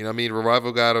Revival. I mean,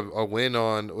 Revival got a win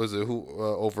on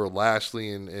over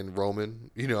Lashley and Roman.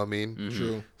 You know what I mean?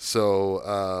 True.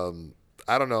 So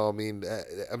I don't know. I mean,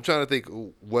 I'm trying to think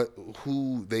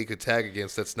who they could tag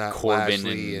against that's not Corbin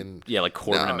Lashley and like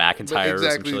Corbin and McIntyre.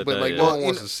 Exactly, or but like that, no one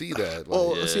wants to see that.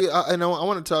 See, I know I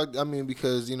want to talk. I mean,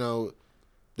 because the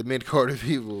mid card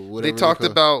people. They talked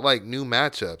about like new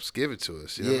matchups. Give it to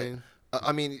us. You know what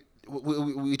I mean? I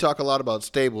mean, we talk a lot about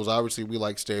stables. Obviously, we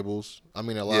like stables. I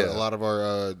mean, a lot of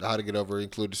our how to get over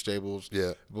included stables.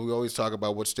 Yeah. But we always talk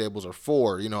about what stables are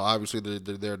for. Obviously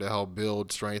they're there to help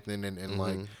build, strengthen, and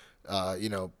like.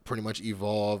 Pretty much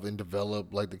evolve and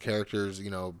develop like the characters.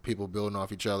 People building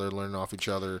off each other, learning off each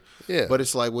other. Yeah. But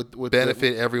it's like with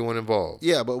benefit everyone involved.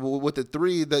 Yeah, but with the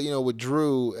three that with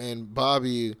Drew and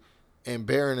Bobby and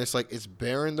Baron, it's like, is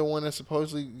Baron the one that's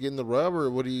supposedly getting the rub, or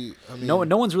what do you? I mean,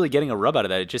 no one's really getting a rub out of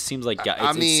that. It just seems like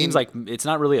it seems like it's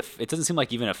not really. It doesn't seem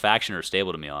like even a faction or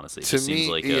stable to me, honestly. It to just me, seems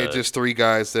like just three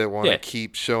guys that want to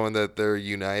keep showing that they're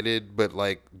united, but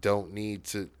like don't need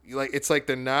to. Like it's like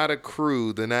they're not a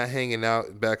crew. They're not hanging out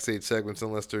in backstage segments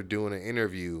unless they're doing an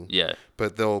interview. Yeah.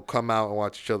 But they'll come out and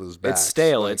watch each other's backs. It's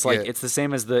stale. It's the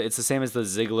same as the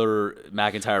Ziggler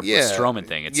McIntyre Strowman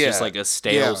thing. It's just like a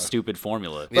stale, stupid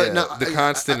formula. But the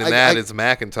constant in that is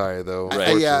McIntyre though.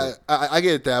 Right. I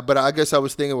get that, but I guess I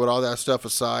was thinking with all that stuff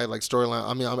aside, like storyline.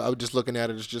 I mean, I was just looking at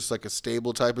it as just like a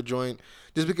stable type of joint.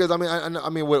 Just because I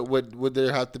mean, what would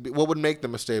there have to be? What would make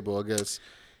them a stable? I guess.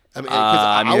 I mean,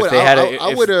 I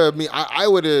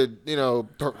would have,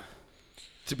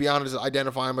 to be honest,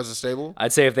 identify them as a stable.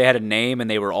 I'd say if they had a name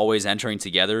and they were always entering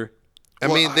together. I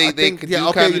mean, they think,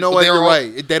 okay, you know what? You're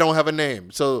right. They don't have a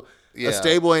name, so a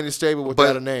stable ain't a stable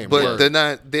without a name. But they're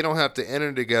not. They don't have to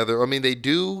enter together. I mean, they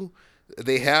do.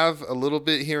 They have a little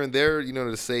bit here and there,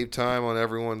 to save time on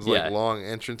everyone's like long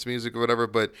entrance music or whatever.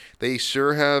 But they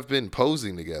sure have been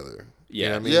posing together. Yeah, you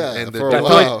know what I mean? And for a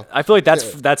while. I feel like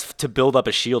that's to build up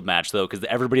a Shield match though, because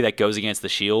everybody that goes against the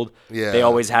Shield, they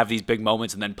always have these big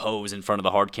moments and then pose in front of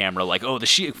the hard camera, like, oh, the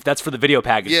Shield. That's for the video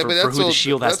package for who the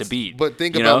Shield has to beat. But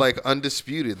think about like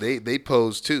Undisputed, they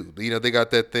pose too. They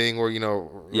got that thing where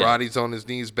Roddy's on his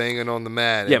knees banging on the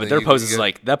mat. Yeah, but their pose is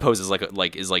like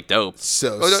dope.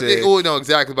 So sick. No,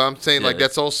 exactly. But I'm saying like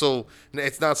that's also.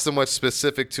 It's not so much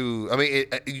specific to. I mean,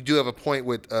 you do have a point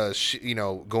with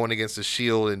going against the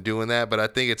Shield and doing that, but I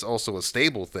think it's also a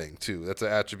stable thing too. That's an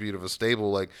attribute of a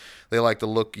stable. Like they like to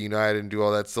look united and do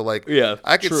all that. So like,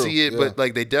 I could see it, but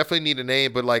like they definitely need a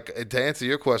name. But like to answer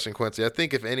your question, Quincy, I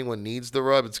think if anyone needs the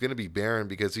rub, it's going to be Baron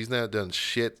because he's not done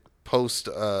shit post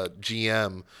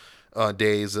GM.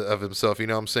 Days of himself, you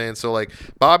know what I'm saying? So like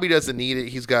Bobby doesn't need it.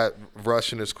 He's got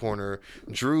Rush in his corner.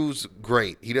 Drew's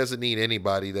great. He doesn't need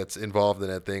anybody that's involved in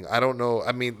that thing. I don't know.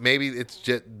 I mean, maybe it's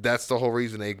just that's the whole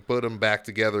reason they put them back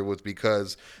together was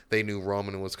because they knew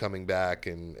Roman was coming back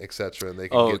and etc. And they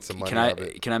could get some money out of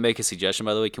it. Can I make a suggestion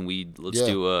by the way? Can we let's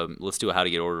do a how to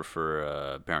get order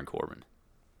for Baron Corbin?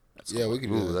 We can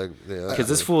do that. Because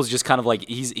this fool is just kind of like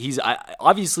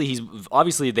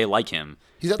obviously they like him,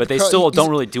 but they still don't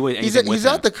really do anything with him. He's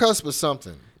at the cusp of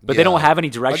something. But they don't have any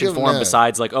direction give for them him that.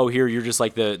 besides like, oh, here you're just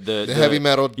like the heavy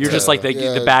metal, You're just like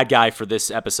the bad guy for this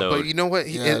episode. But you know what?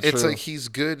 It's true. like he's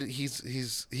good.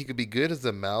 He could be good as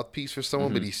a mouthpiece for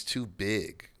someone, but he's too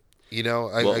big. You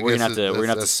know, we're gonna have to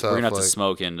like,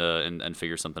 smoke and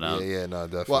figure something out. Yeah, no,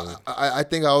 definitely. Well, I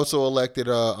think I also elected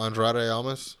Andrade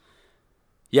Almas.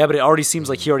 Yeah, but it already seems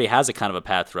like he already has a kind of a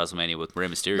path to WrestleMania with Rey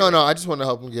Mysterio. No, I just want to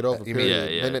help him get over. You mean-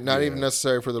 Period. Yeah, Not even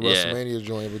necessary for the WrestleMania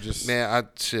joint, but just Man,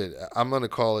 I'm gonna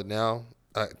call it now.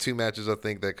 2 matches I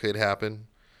think that could happen.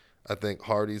 I think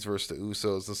Hardy's versus the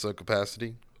Usos in some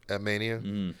capacity at Mania,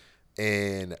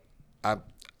 and I'm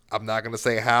not gonna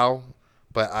say how,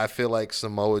 but I feel like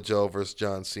Samoa Joe versus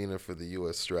John Cena for the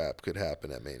U.S. strap could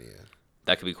happen at Mania.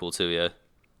 That could be cool too. Yeah.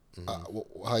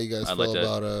 how you guys I feel like that.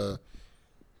 about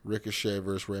Ricochet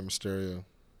versus Rey Mysterio?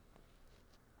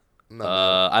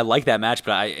 I like that match,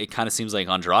 but it kind of seems like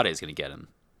Andrade is gonna get him.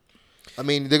 I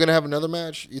mean, they're gonna have another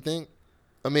match. You think?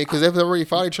 I mean, because they've already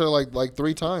fought each other like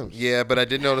 3 times. Yeah, but I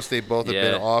did notice they both have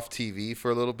Yeah. been off TV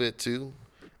for a little bit too.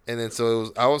 And then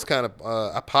so I was kind of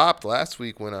I popped last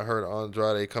week when I heard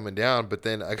Andrade coming down, but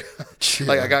then I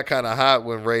got kind of hot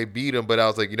when Ray beat him, but I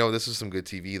was like, this is some good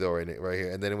TV though right here.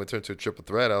 And then it would turn to a triple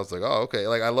threat. I was like, oh okay.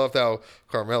 Like I loved how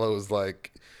Carmelo was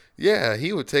like, yeah,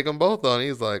 he would take them both on.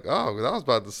 He's like, oh, 'cause I was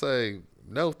about to say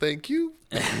no, thank you,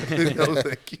 no,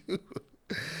 thank you.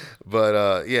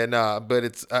 But but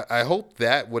it's I hope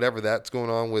that whatever that's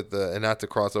going on with and not to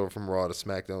cross over from Raw to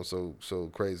SmackDown so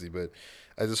crazy, but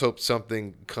I just hope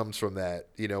something comes from that.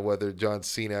 Whether John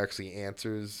Cena actually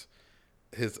answers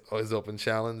his open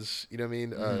challenge. You know what I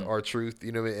mean? Our truth.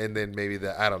 You know what I mean? And then maybe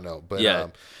that I don't know, but Yeah.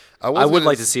 I would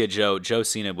like to see a Joe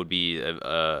Cena would be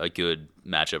a good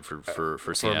matchup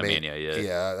for Cena at Mania.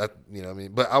 Yeah. You know what I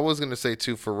mean? But I was gonna say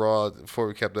too for Raw before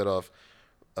we kept that off.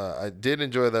 I did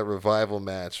enjoy that revival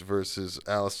match versus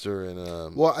Alistair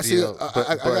and. Well, I see.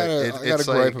 I got a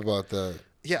gripe about that.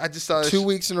 Yeah, I just thought 2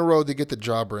 weeks in a row they get the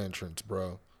jobber entrance,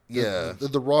 bro. Yeah,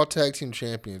 the Raw Tag Team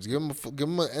Champions. Give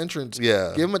them an entrance.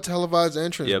 Yeah, give them a televised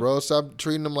entrance, bro. Stop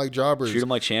treating them like jobbers. Treat them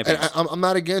like champions. And I'm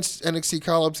not against NXT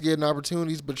call-ups getting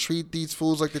opportunities, but treat these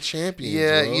fools like the champions.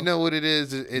 Yeah, bro. you know what it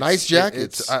is. It's, nice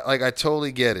jackets. I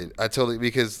totally get it.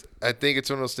 Because I think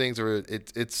it's one of those things where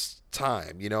it's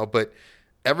time, But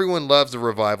everyone loves the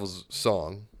Revival's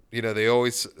song. They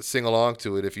always sing along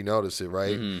to it if you notice it,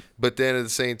 right? Mm-hmm. But then at the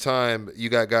same time, you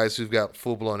got guys who've got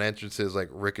full-blown entrances like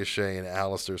Ricochet and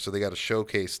Alistair, so they got to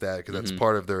showcase that because that's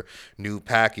part of their new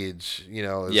package,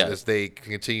 as they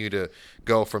continue to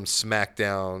go from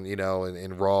SmackDown,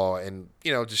 and Raw and,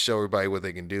 just show everybody what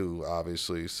they can do,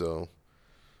 obviously, so.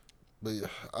 But,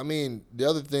 I mean, the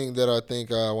other thing that I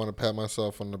think I want to pat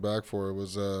myself on the back for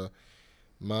was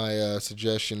my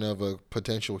suggestion of a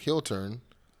potential heel turn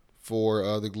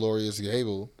for the Glorious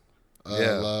Gable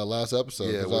last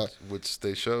episode. Yeah, which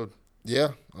they showed. Yeah,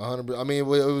 100%. I mean, it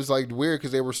was like weird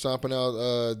because they were stomping out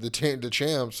the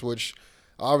champs, which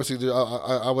obviously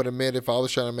I would admit if I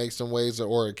was trying to make some ways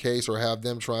or a case or have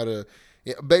them try to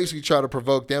basically try to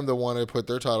provoke them to want to put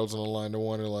their titles on the line, to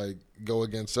want to like go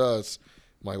against us,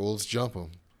 I'm like, well, let's jump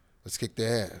them. Let's kick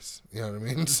their ass. You know what I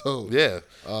mean? So yeah,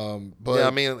 but yeah,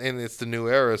 I mean, and it's the new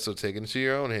era, so take it into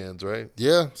your own hands, right?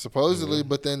 Yeah, supposedly. Mm-hmm.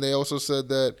 But then they also said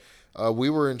that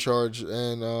we were in charge,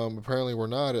 and apparently we're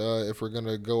not. If we're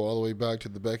gonna go all the way back to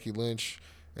the Becky Lynch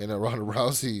and Ronda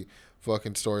Rousey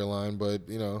fucking storyline, but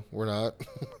we're not.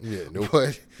 Yeah, nope.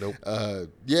 But nope.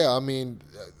 Yeah, I mean,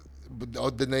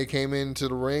 then they came into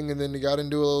the ring, and then they got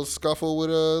into a little scuffle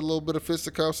with a little bit of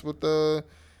fisticuffs with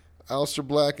Aleister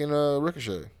Black and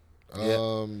Ricochet.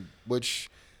 Yeah. Which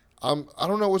I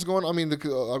don't know what's going on. I mean,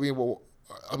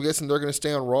 I'm guessing they're going to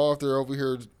stay on Raw if they're over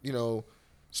here,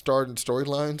 starting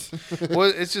storylines.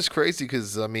 Well, it's just crazy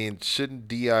because I mean, shouldn't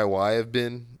DIY have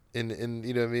been in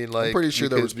you know what I mean? Like, I'm pretty sure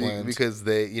there was plans because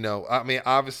they, I mean,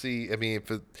 obviously, I mean,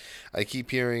 I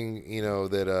keep hearing,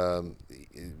 that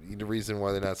the reason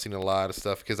why they're not seeing a lot of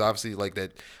stuff because obviously, like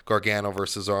that Gargano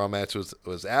versus Cesaro match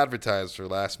was advertised for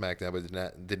last SmackDown, but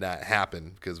did not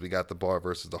happen because we got the Bar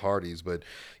versus the Hardys. But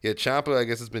yeah, Ciampa, I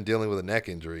guess, has been dealing with a neck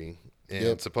injury,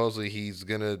 and supposedly he's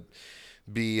gonna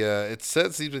be. It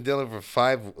says he's been dealing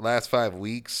for last 5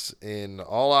 weeks, and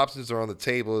all options are on the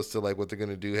table as to like what they're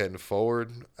gonna do heading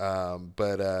forward.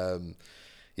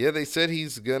 Yeah, they said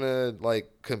he's gonna like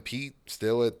compete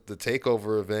still at the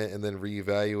Takeover event and then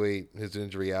reevaluate his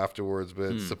injury afterwards.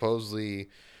 But supposedly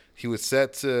he was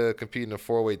set to compete in a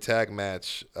 4-way tag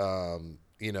match. Last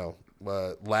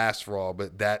Raw,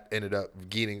 but that ended up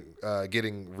getting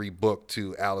rebooked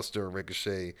to Alistair and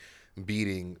Ricochet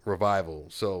beating Revival.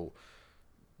 So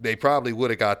they probably would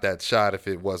have got that shot if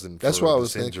it wasn't. That's for what I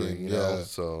this was injury, thinking. you know?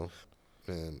 So.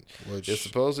 And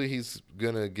supposedly he's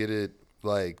gonna get it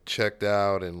like checked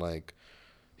out and like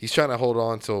he's trying to hold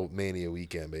on till Mania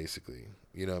weekend, basically.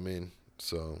 You know what I mean?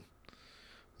 So,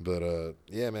 but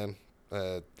yeah, man.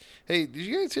 Hey, did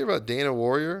you guys hear about Dana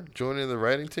Warrior joining the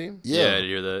writing team? Yeah, I did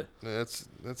hear that.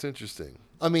 That's interesting.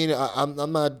 I mean,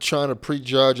 I'm not trying to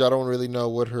prejudge. I don't really know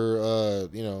what her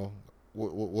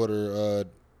what her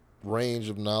range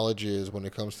of knowledge is when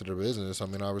it comes to the business. I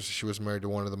mean, obviously she was married to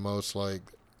one of the most like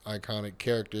iconic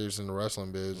characters in the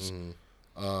wrestling biz.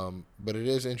 But it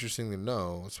is interesting to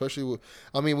know, especially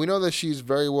we know that she's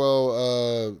very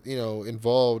well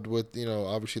involved with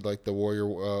obviously like the Warrior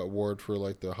Award for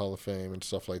like the Hall of Fame and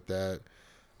stuff like that.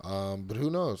 But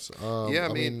who knows? I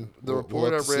mean, the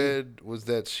report I read was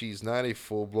that she's not a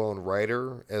full-blown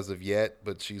writer as of yet,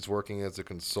 but she's working as a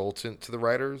consultant to the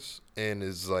writers and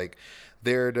is like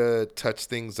there to touch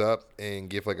things up and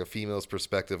give like a female's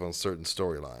perspective on certain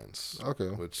storylines. Okay.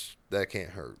 Which that can't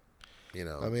hurt,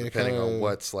 I mean, depending on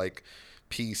what's like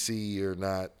PC or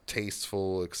not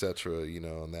tasteful, etc.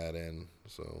 On that end.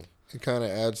 So it kind of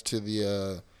adds to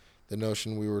the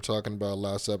notion we were talking about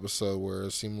last episode, where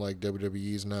it seemed like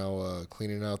WWE is now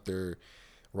cleaning out their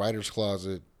writer's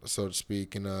closet, so to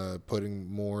speak, and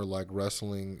putting more like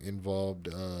wrestling involved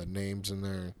names in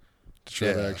there to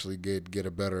try to actually get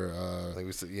a better like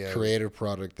we said, creative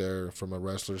product there from a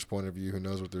wrestler's point of view who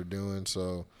knows what they're doing.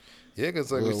 So yeah,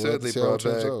 because like we said, they brought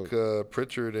back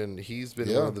Pritchard, and he's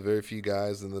been one of the very few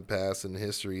guys in the past in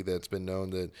history that's been known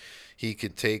that he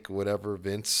could take whatever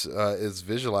Vince is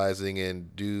visualizing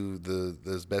and do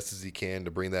as best as he can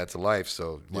to bring that to life.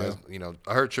 So,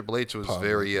 I heard Triple H was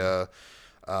very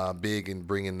big in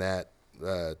bringing that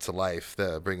to life,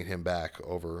 bringing him back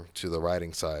over to the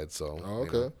writing side. So,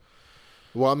 okay.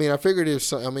 Well, I mean, I figured it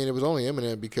was only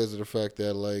imminent because of the fact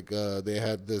that like they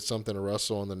had something to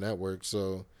wrestle on the network.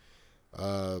 So,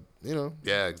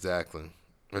 Yeah, exactly.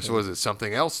 Which was it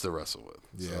something else to wrestle with?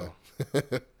 Yeah.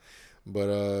 So.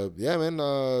 But yeah, man.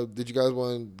 Did you guys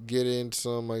want to get in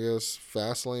some, I guess,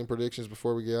 fast lane predictions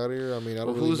before we get out of here? I mean, I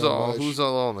don't really know much. Who's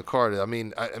all on the card? I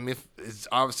mean, it's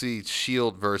obviously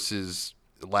Shield versus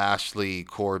Lashley,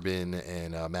 Corbin,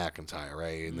 and McIntyre,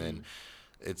 right? And then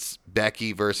it's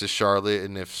Becky versus Charlotte,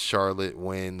 and if Charlotte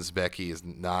wins, Becky is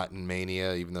not in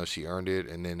Mania, even though she earned it.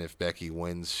 And then if Becky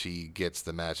wins, she gets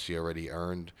the match she already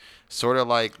earned. Sort of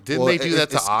like, didn't they do that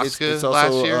to Asuka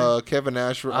last year? Kevin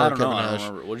Nash. I don't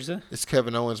remember. What did you say? It's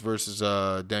Kevin Owens versus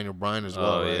Daniel Bryan as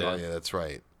well. Yeah. Right? Oh, yeah, that's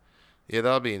right. Yeah,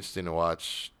 that'll be interesting to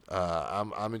watch.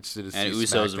 I'm interested to see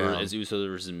Usos SmackDown. Usos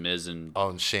versus Miz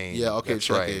and Shane. Yeah, okay, that's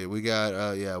check right. it. We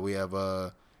got we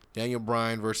have Daniel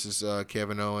Bryan versus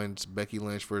Kevin Owens, Becky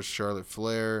Lynch versus Charlotte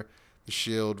Flair, The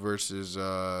Shield versus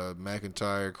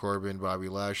McIntyre, Corbin, Bobby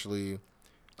Lashley,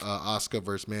 Asuka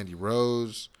versus Mandy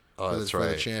Rose for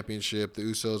the championship, the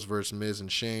Usos versus Miz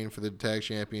and Shane for the tag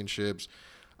championships.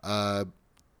 I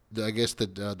guess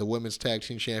the women's tag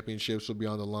team championships will be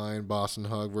on the line. Boston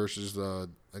Hug versus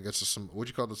what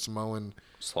you call the Samoan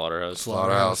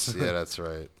Slaughterhouse. Yeah, that's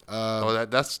right.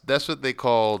 That's what they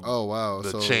called. Oh wow,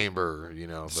 the chamber.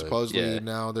 Supposedly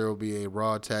now there will be a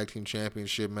Raw Tag Team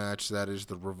Championship match. That is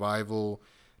the Revival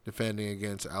defending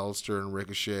against Aleister and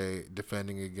Ricochet,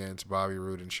 defending against Bobby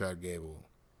Roode and Chad Gable.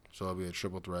 So it'll be a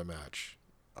triple threat match.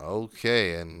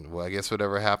 Okay, and I guess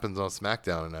whatever happens on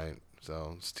SmackDown tonight.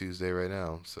 So it's Tuesday right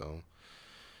now. So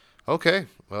okay,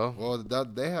 well,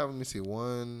 they have. Let me see.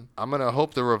 One. I'm gonna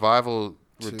hope the Revival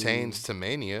retains to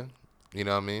Mania. You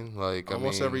know what I mean? Like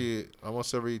almost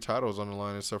every title is on the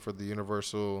line except for the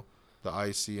Universal, the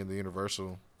IC, and the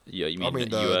Universal. Yeah, you mean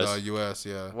the US? The US,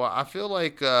 yeah. Well, I feel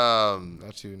like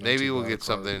maybe we'll get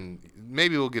something.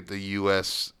 Maybe we'll get the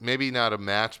US. Maybe not a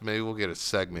match. Maybe we'll get a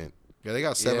segment. Yeah, they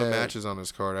got 7 matches on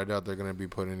this card. I doubt they're gonna be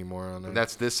putting any more on there.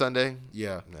 That's this Sunday.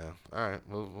 Yeah. No. All right.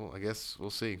 Well, I guess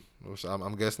we'll see.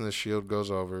 I'm guessing the Shield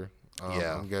goes over.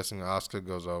 Yeah. I'm guessing Asuka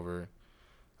goes over.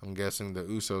 I'm guessing the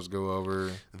Usos go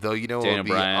over. Though what would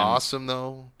be awesome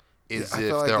though is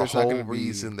if like their whole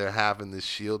reason they're having this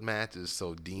Shield match is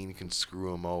so Dean can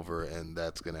screw him over, and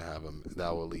that's gonna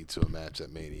that will lead to a match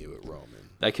at Mania with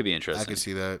Roman. That could be interesting. I can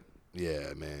see that.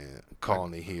 Yeah, man.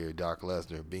 Calling it here, Doc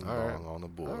Lesnar, bing bong on the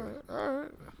board. All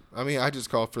right. I mean, I just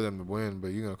called for them to win, but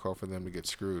you're gonna call for them to get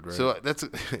screwed, right? So that's.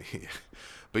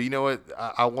 But you know what?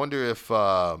 I wonder if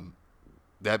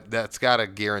that's got to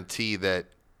guarantee that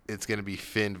it's going to be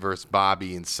Finn versus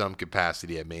Bobby in some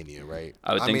capacity at Mania, right?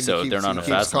 I would think so. They're not a fast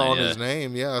lane. He keeps calling his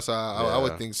name, yeah. So I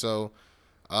would think so.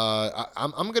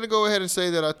 I'm going to go ahead and say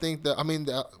that I think that. I mean,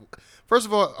 first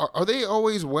of all, are they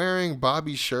always wearing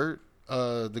Bobby's shirt?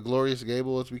 The Glorious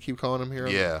Gable, as we keep calling him here.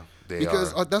 Yeah, they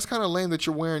because that's kind of lame that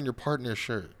you're wearing your partner's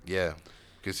shirt. Yeah.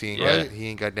 because he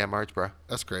ain't got that merch, bro.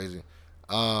 That's crazy.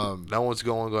 No one's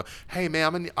going. Hey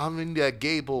man, I'm in that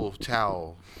Gable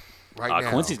towel right now.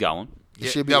 Quincy's got one. It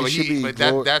should be.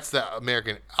 That's the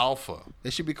American Alpha.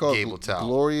 It should be called Gable towel.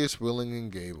 Glorious Willing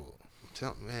and Gable.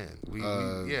 Man,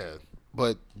 yeah.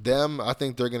 But them, I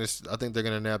think they're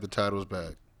gonna nab the titles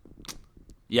back.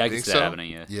 Yeah, I can see that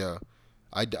happening. Yeah.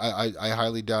 I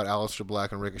highly doubt Aleister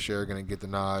Black and Ricochet are gonna get the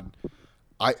nod.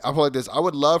 I feel like this. I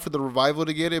would love for the Revival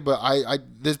to get it, but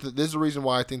this is the reason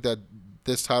why I think that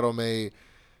this title may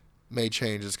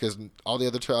change. Is because all the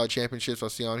other championships I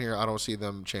see on here, I don't see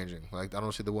them changing. Like I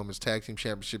don't see the Women's Tag Team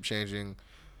Championship changing.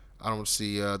 I don't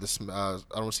see I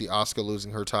don't see Asuka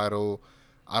losing her title.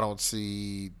 I don't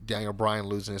see Daniel Bryan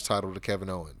losing his title to Kevin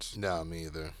Owens. No, me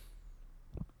either.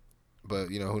 But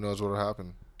who knows what will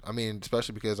happen. I mean,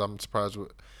 especially because I'm surprised.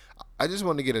 I just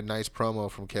want to get a nice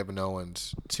promo from Kevin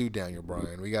Owens to Daniel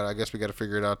Bryan. I guess we got to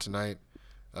figure it out tonight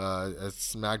as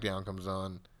SmackDown comes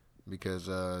on, because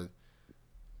I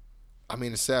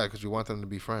mean it's sad because we want them to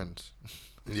be friends.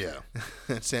 Yeah,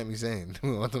 and Sami Zayn,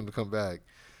 we want them to come back.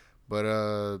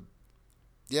 But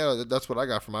yeah, that's what I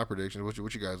got for my prediction. What you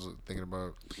guys thinking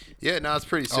about? Yeah, no, it's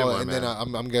pretty similar. And then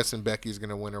I'm guessing Becky's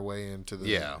gonna win her way into the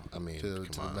to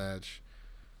the match.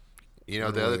 The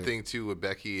other thing too with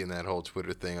Becky and that whole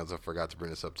Twitter thing, as I forgot to bring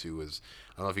this up too, was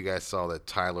I don't know if you guys saw that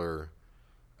Tyler.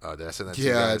 Did I send that to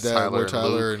you guys?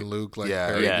 Tyler and Luke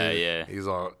yeah. He's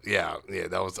all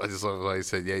that was. I just love what he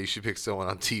said. Yeah, you should pick someone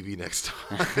on TV next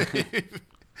time.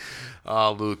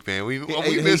 Oh, Luke, man, we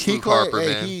missed Luke Harper,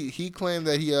 man. He claimed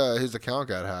that his account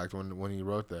got hacked when he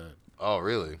wrote that. Oh,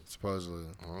 really? Supposedly.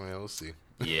 Oh yeah, we'll see.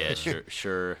 Yeah,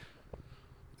 sure.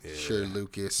 Yeah. Sure,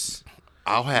 Lucas.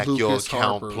 I'll hack your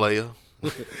account, player.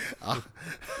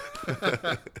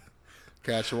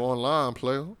 Catch you online,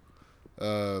 player.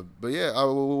 But yeah,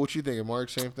 what you thinking, Mark?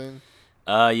 Same thing?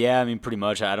 Yeah, I mean, pretty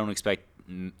much. I don't expect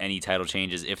any title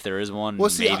changes. If there is one,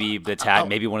 maybe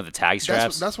one of the tag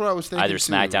straps. That's what I was thinking. Either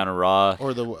SmackDown or Raw.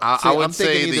 Or I would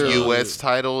say the U.S.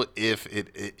 title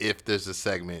if there's a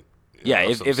segment. Yeah,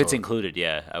 if it's included,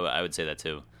 yeah, I would say that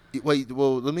too. Wait,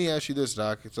 well, let me ask you this,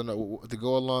 Doc. To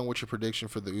go along with your prediction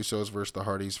for the Usos versus the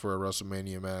Hardys for a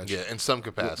WrestleMania match. Yeah, in some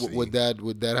capacity. Would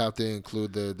that have to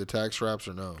include the tag straps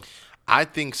or no? I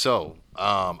think so.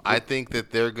 I think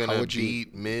that they're gonna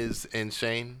beat Miz and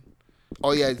Shane.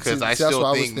 Oh yeah, because I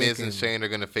still think Miz and Shane are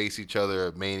gonna face each other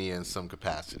at Mania in some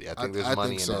capacity. I think there's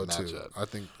money in that matchup. I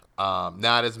think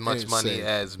not as much money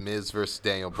as Miz versus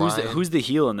Daniel Bryan. Who's the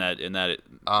heel in that?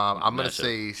 I'm gonna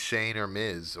say Shane or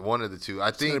Miz, one of the two. I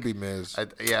think it's gonna be Miz.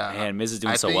 Man, Miz is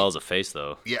doing so well as a face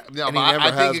though. Yeah, no, but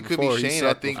I think it could be Shane.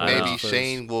 I think maybe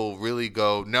Shane will really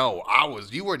go. No,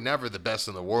 you were never the best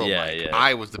in the world. Yeah.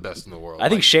 I was the best in the world. I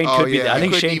think Shane could be. I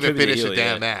think Shane could even finish a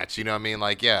damn match. You know what I mean?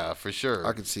 Like, yeah, for sure.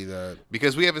 I can see that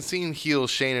because we haven't seen heel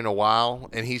Shane in a while,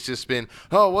 and he's just been,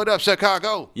 oh, what up,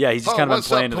 Chicago? Yeah, he's just kind of been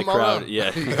playing to the crowd.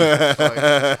 Yeah.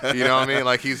 You know what I mean?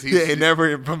 Like he's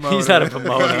never promoted. He's not a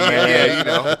promoter. Yeah, you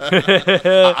know.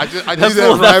 That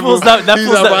fool's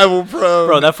rival pro.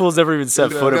 Bro, that fool's never even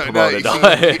set foot in promoted.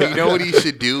 You know what he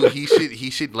should do? He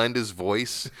should lend his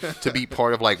voice to be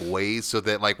part of like Waze, so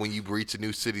that like when you reach a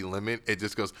new city limit, it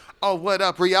just goes, oh, what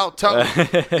up, Rialto?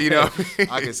 You know.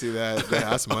 I can see that.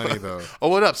 That's money though. Oh,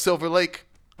 what up, Silver Lake?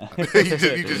 you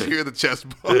just hear the chest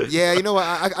bump. Yeah, you know what?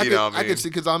 I could see,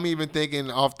 because I'm even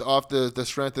thinking off the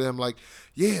strength of them, like,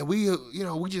 yeah, we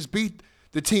just beat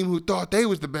the team who thought they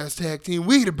was the best tag team.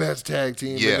 We the best tag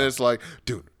team. Yeah. And it's like,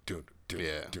 dude.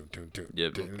 Exactly.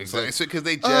 Because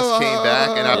they just came back,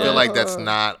 and I feel like that's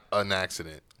not an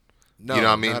accident. No, you know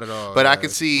what I mean? Not at all. But I can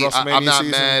see. I'm not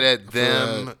mad at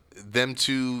them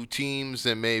two teams,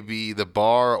 and maybe the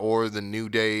Bar or the New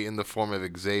Day in the form of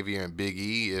Xavier and Big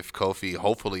E, if Kofi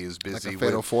hopefully is busy like a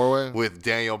fatal four-way with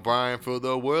Daniel Bryan for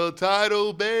the world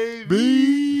title,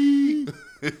 baby.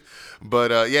 But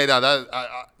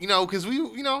because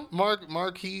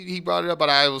Mark he brought it up, but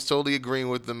I was totally agreeing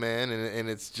with the man, and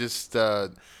it's just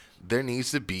there needs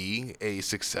to be a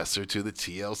successor to the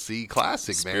TLC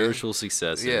Classic, spiritual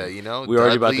successor. Yeah, you know, we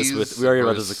already about this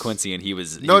with Quincy, and he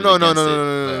was no.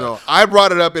 I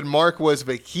brought it up, and Mark was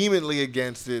vehemently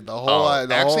against it. The whole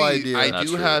idea. I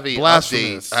do have a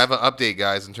update. I have an update,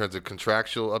 guys, in terms of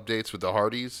contractual updates with the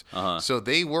Hardys. So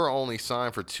they were only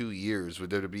signed for 2 years with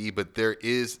WWE, but there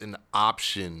is an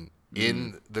option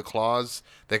in the clause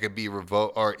that could be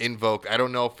revoked or invoked. I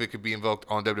don't know if it could be invoked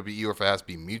on WWE or if it has to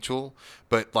be mutual,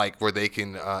 but like where they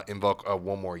can invoke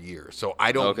one more year. So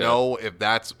I don't know if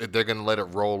they're going to let it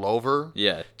roll over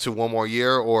to one more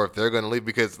year, or if they're going to leave,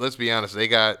 because let's be honest, they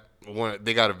got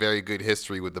they got a very good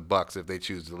history with the Bucks if they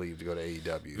choose to leave to go to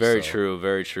AEW.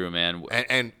 Very true, man.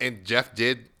 And Jeff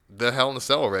did the Hell in a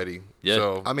Cell already. Yeah.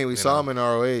 So, I mean, we saw him in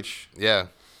ROH. Yeah.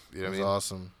 You know what It I was mean?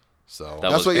 awesome. So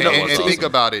That's what you know. And think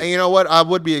about it. And you know what? I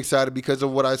would be excited because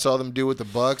of what I saw them do with the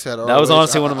Bucks at ROH. That was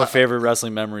honestly one of my favorite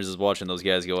wrestling memories is watching those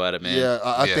guys go at it, man. Yeah,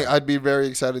 I think I'd be very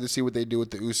excited to see what they do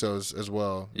with the Usos as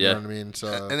well. You know what I mean?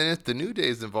 So, and then if the New Day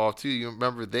is involved too, you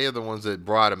remember they are the ones that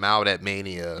brought him out at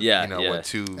Mania. Yeah, you know, what,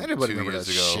 two remember years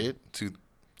that ago. shit?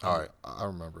 All right, I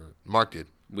remember it. Mark did.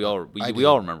 We all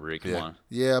remember it. Come on.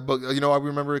 Yeah, but you know I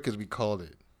remember it because we called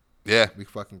it. Yeah, we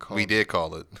fucking called. We did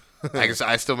call it. I guess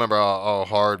I still remember how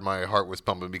hard my heart was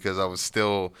pumping because I was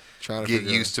still trying to get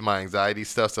used to my anxiety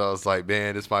stuff. So I was like,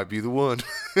 man, this might be the one.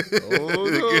 Oh,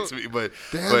 it gets me, but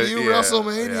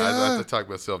WrestleMania. Yeah, I have to talk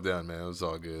myself down, man. It was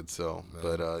all good. So,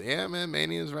 but yeah, man,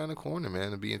 Mania's around the corner, man.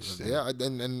 It'll be interesting. Yeah,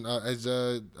 and as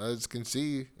you can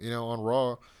see, you know, on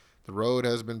Raw, the road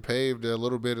has been paved a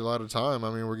lot of time. I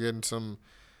mean, we're getting some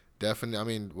definite. I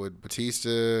mean, with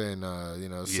Batista and you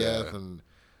know, Seth and.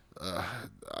 I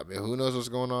mean, who knows what's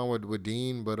going on with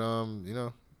Dean, but you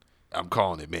know, I'm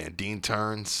calling it, man. Dean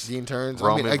turns.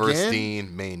 Roman versus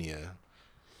Dean Mania.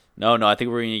 No, I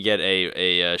think we're gonna get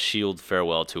a Shield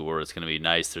farewell tour. It's gonna be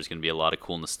nice. There's gonna be a lot of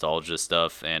cool nostalgia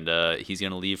stuff, and he's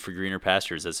gonna leave for greener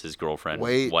pastures as his girlfriend,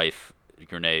 wife.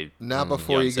 Grenade. Not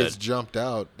before he gets jumped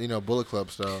out, you know, Bullet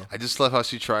Club style. I just love how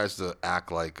she tries to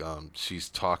act like she's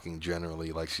talking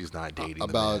generally, like she's not dating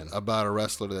about a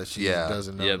wrestler that she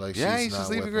doesn't know. Like he's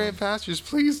just leaving Grand Pastures.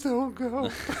 Please don't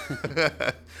go.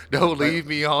 Don't leave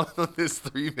me on this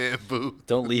 3-man booth.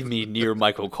 Don't leave me near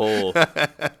Michael Cole.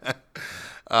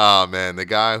 Oh, man, the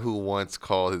guy who once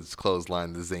called his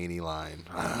clothesline the zany line.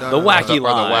 The wacky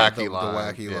line. The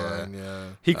wacky line, yeah.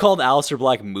 He called Aleister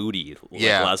Black Moody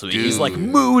last week. Dude. He's like,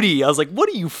 Moody. I was like, what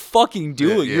are you fucking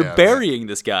doing? You're burying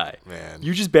this guy. Man.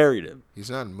 You just buried him. He's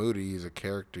not moody. He's a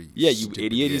character. You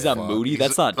idiot. He's not moody.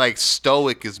 That's not... Like,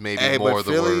 stoic is maybe more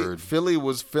the word. Philly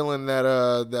was feeling that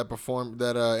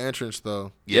entrance,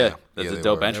 though. Yeah, that's a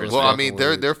dope entrance. Well, I mean,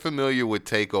 they're familiar with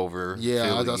TakeOver. Yeah,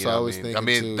 Philly, that's what I was thinking. I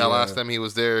mean, too, that last time he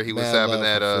was there, he was having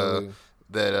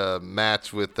that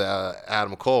match with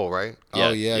Adam Cole, right?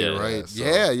 You're right.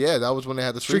 Yeah, that was when they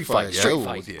had the street fight. Street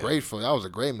fight. Great fight. That was a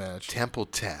great match. Temple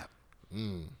Tap.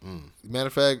 Matter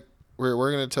of fact,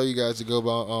 we're gonna tell you guys to go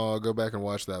back and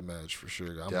watch that match for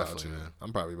sure. I'm about to. Man.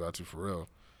 I'm probably about to for real.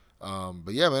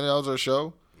 But yeah, man, that was our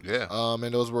show. Yeah.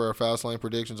 And those were our Fastlane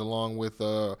predictions along with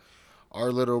our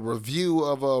little review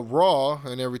of Raw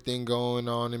and everything going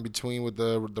on in between with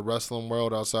the wrestling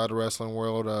world, outside the wrestling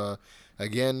world.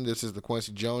 Again, this is the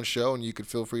Quincy Jones Show, and you can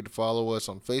feel free to follow us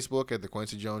on Facebook at the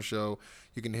Quincy Jones Show.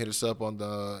 You can hit us up on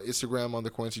the Instagram on the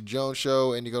Quincy Jones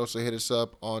Show, and you can also hit us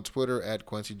up on Twitter at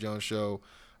Quincy Jones Show.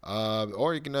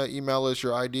 Or you can email us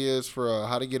your ideas for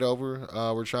how to get over.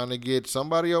 We're trying to get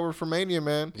somebody over for Mania,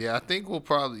 man. Yeah, I think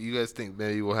you guys think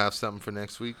maybe we'll have something for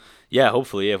next week? Yeah,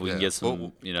 hopefully, if we can get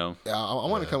some, you know. Yeah, I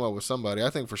want to come up with somebody. I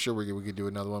think for sure we could do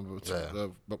another one,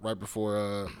 but right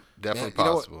before. Definitely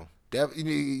possible.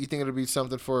 You think it'll be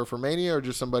something for Mania or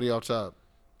just somebody off top?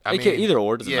 I mean, either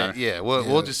or doesn't matter. Yeah,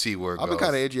 we'll just see where it goes. I've been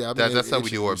kind of edgy. That's how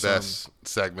we do our best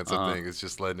segments, I think. It's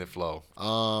just letting it flow.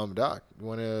 Doc, you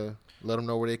want to let them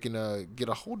know where they can get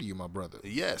a hold of you, my brother?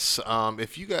 Yes.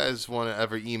 If you guys want to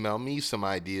ever email me some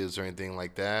ideas or anything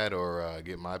like that, or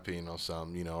get my opinion on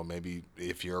something, you know, maybe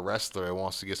if you're a wrestler that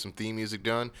wants to get some theme music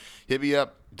done, hit me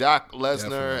up,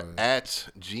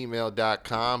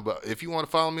 DocLesnar@gmail.com. But if you want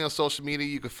to follow me on social media,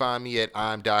 you can find me at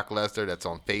I'm Doc Lesnar. That's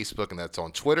on Facebook and that's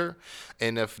on Twitter.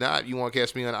 And if not, you want to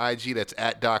catch me on IG, that's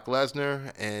at Doc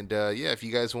Lesnar. And if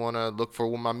you guys want to look for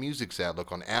where my music's at,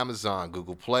 look on Amazon,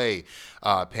 Google Play,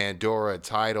 Pandora,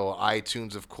 Tidal,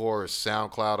 iTunes, of course,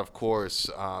 SoundCloud, of course.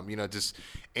 Just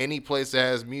any place that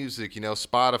has music,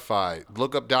 Spotify.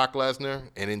 Look up Doc Lesnar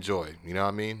and enjoy. You know what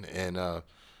I mean? And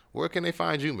where can they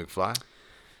find you, McFly?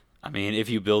 I mean, if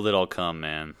you build it, I'll come,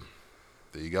 man.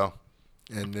 There you go.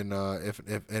 And then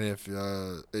if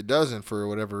it doesn't for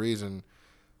whatever reason,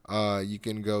 you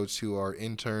can go to our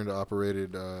intern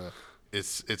operated. It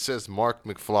says Mark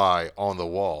McFly on the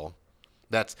wall.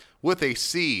 That's with a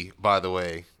C, by the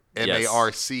way.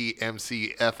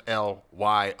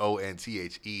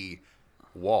 MarkMcFlyonThe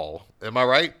wall. Am I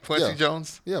right, Quincy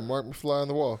Jones? Yeah, Mark McFly on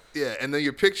the wall. Yeah, and then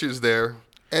your picture's there.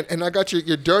 And I got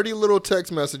your dirty little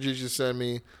text messages you send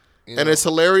me. And it's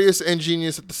hilarious and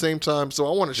genius at the same time. So I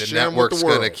want to share them with the world. The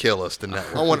network's gonna kill us. The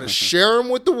network. I want to share them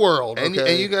with the world. And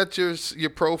you got your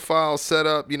profile set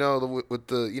up, with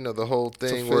the the whole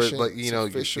thing where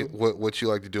what you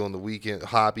like to do on the weekend,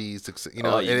 hobbies, and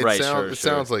it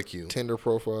sounds like you. Tinder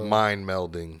profile. Mind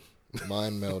melding.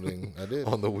 Mind melding. I did.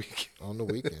 On the weekend. On the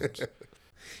weekends.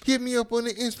 Hit me up on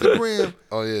the Instagram.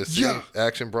 Oh, yeah. See, Yeah.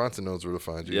 Action Bronson knows where to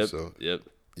find you. Yep. So, Yep.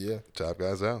 Yeah. top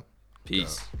guys out.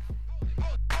 Peace. Yeah.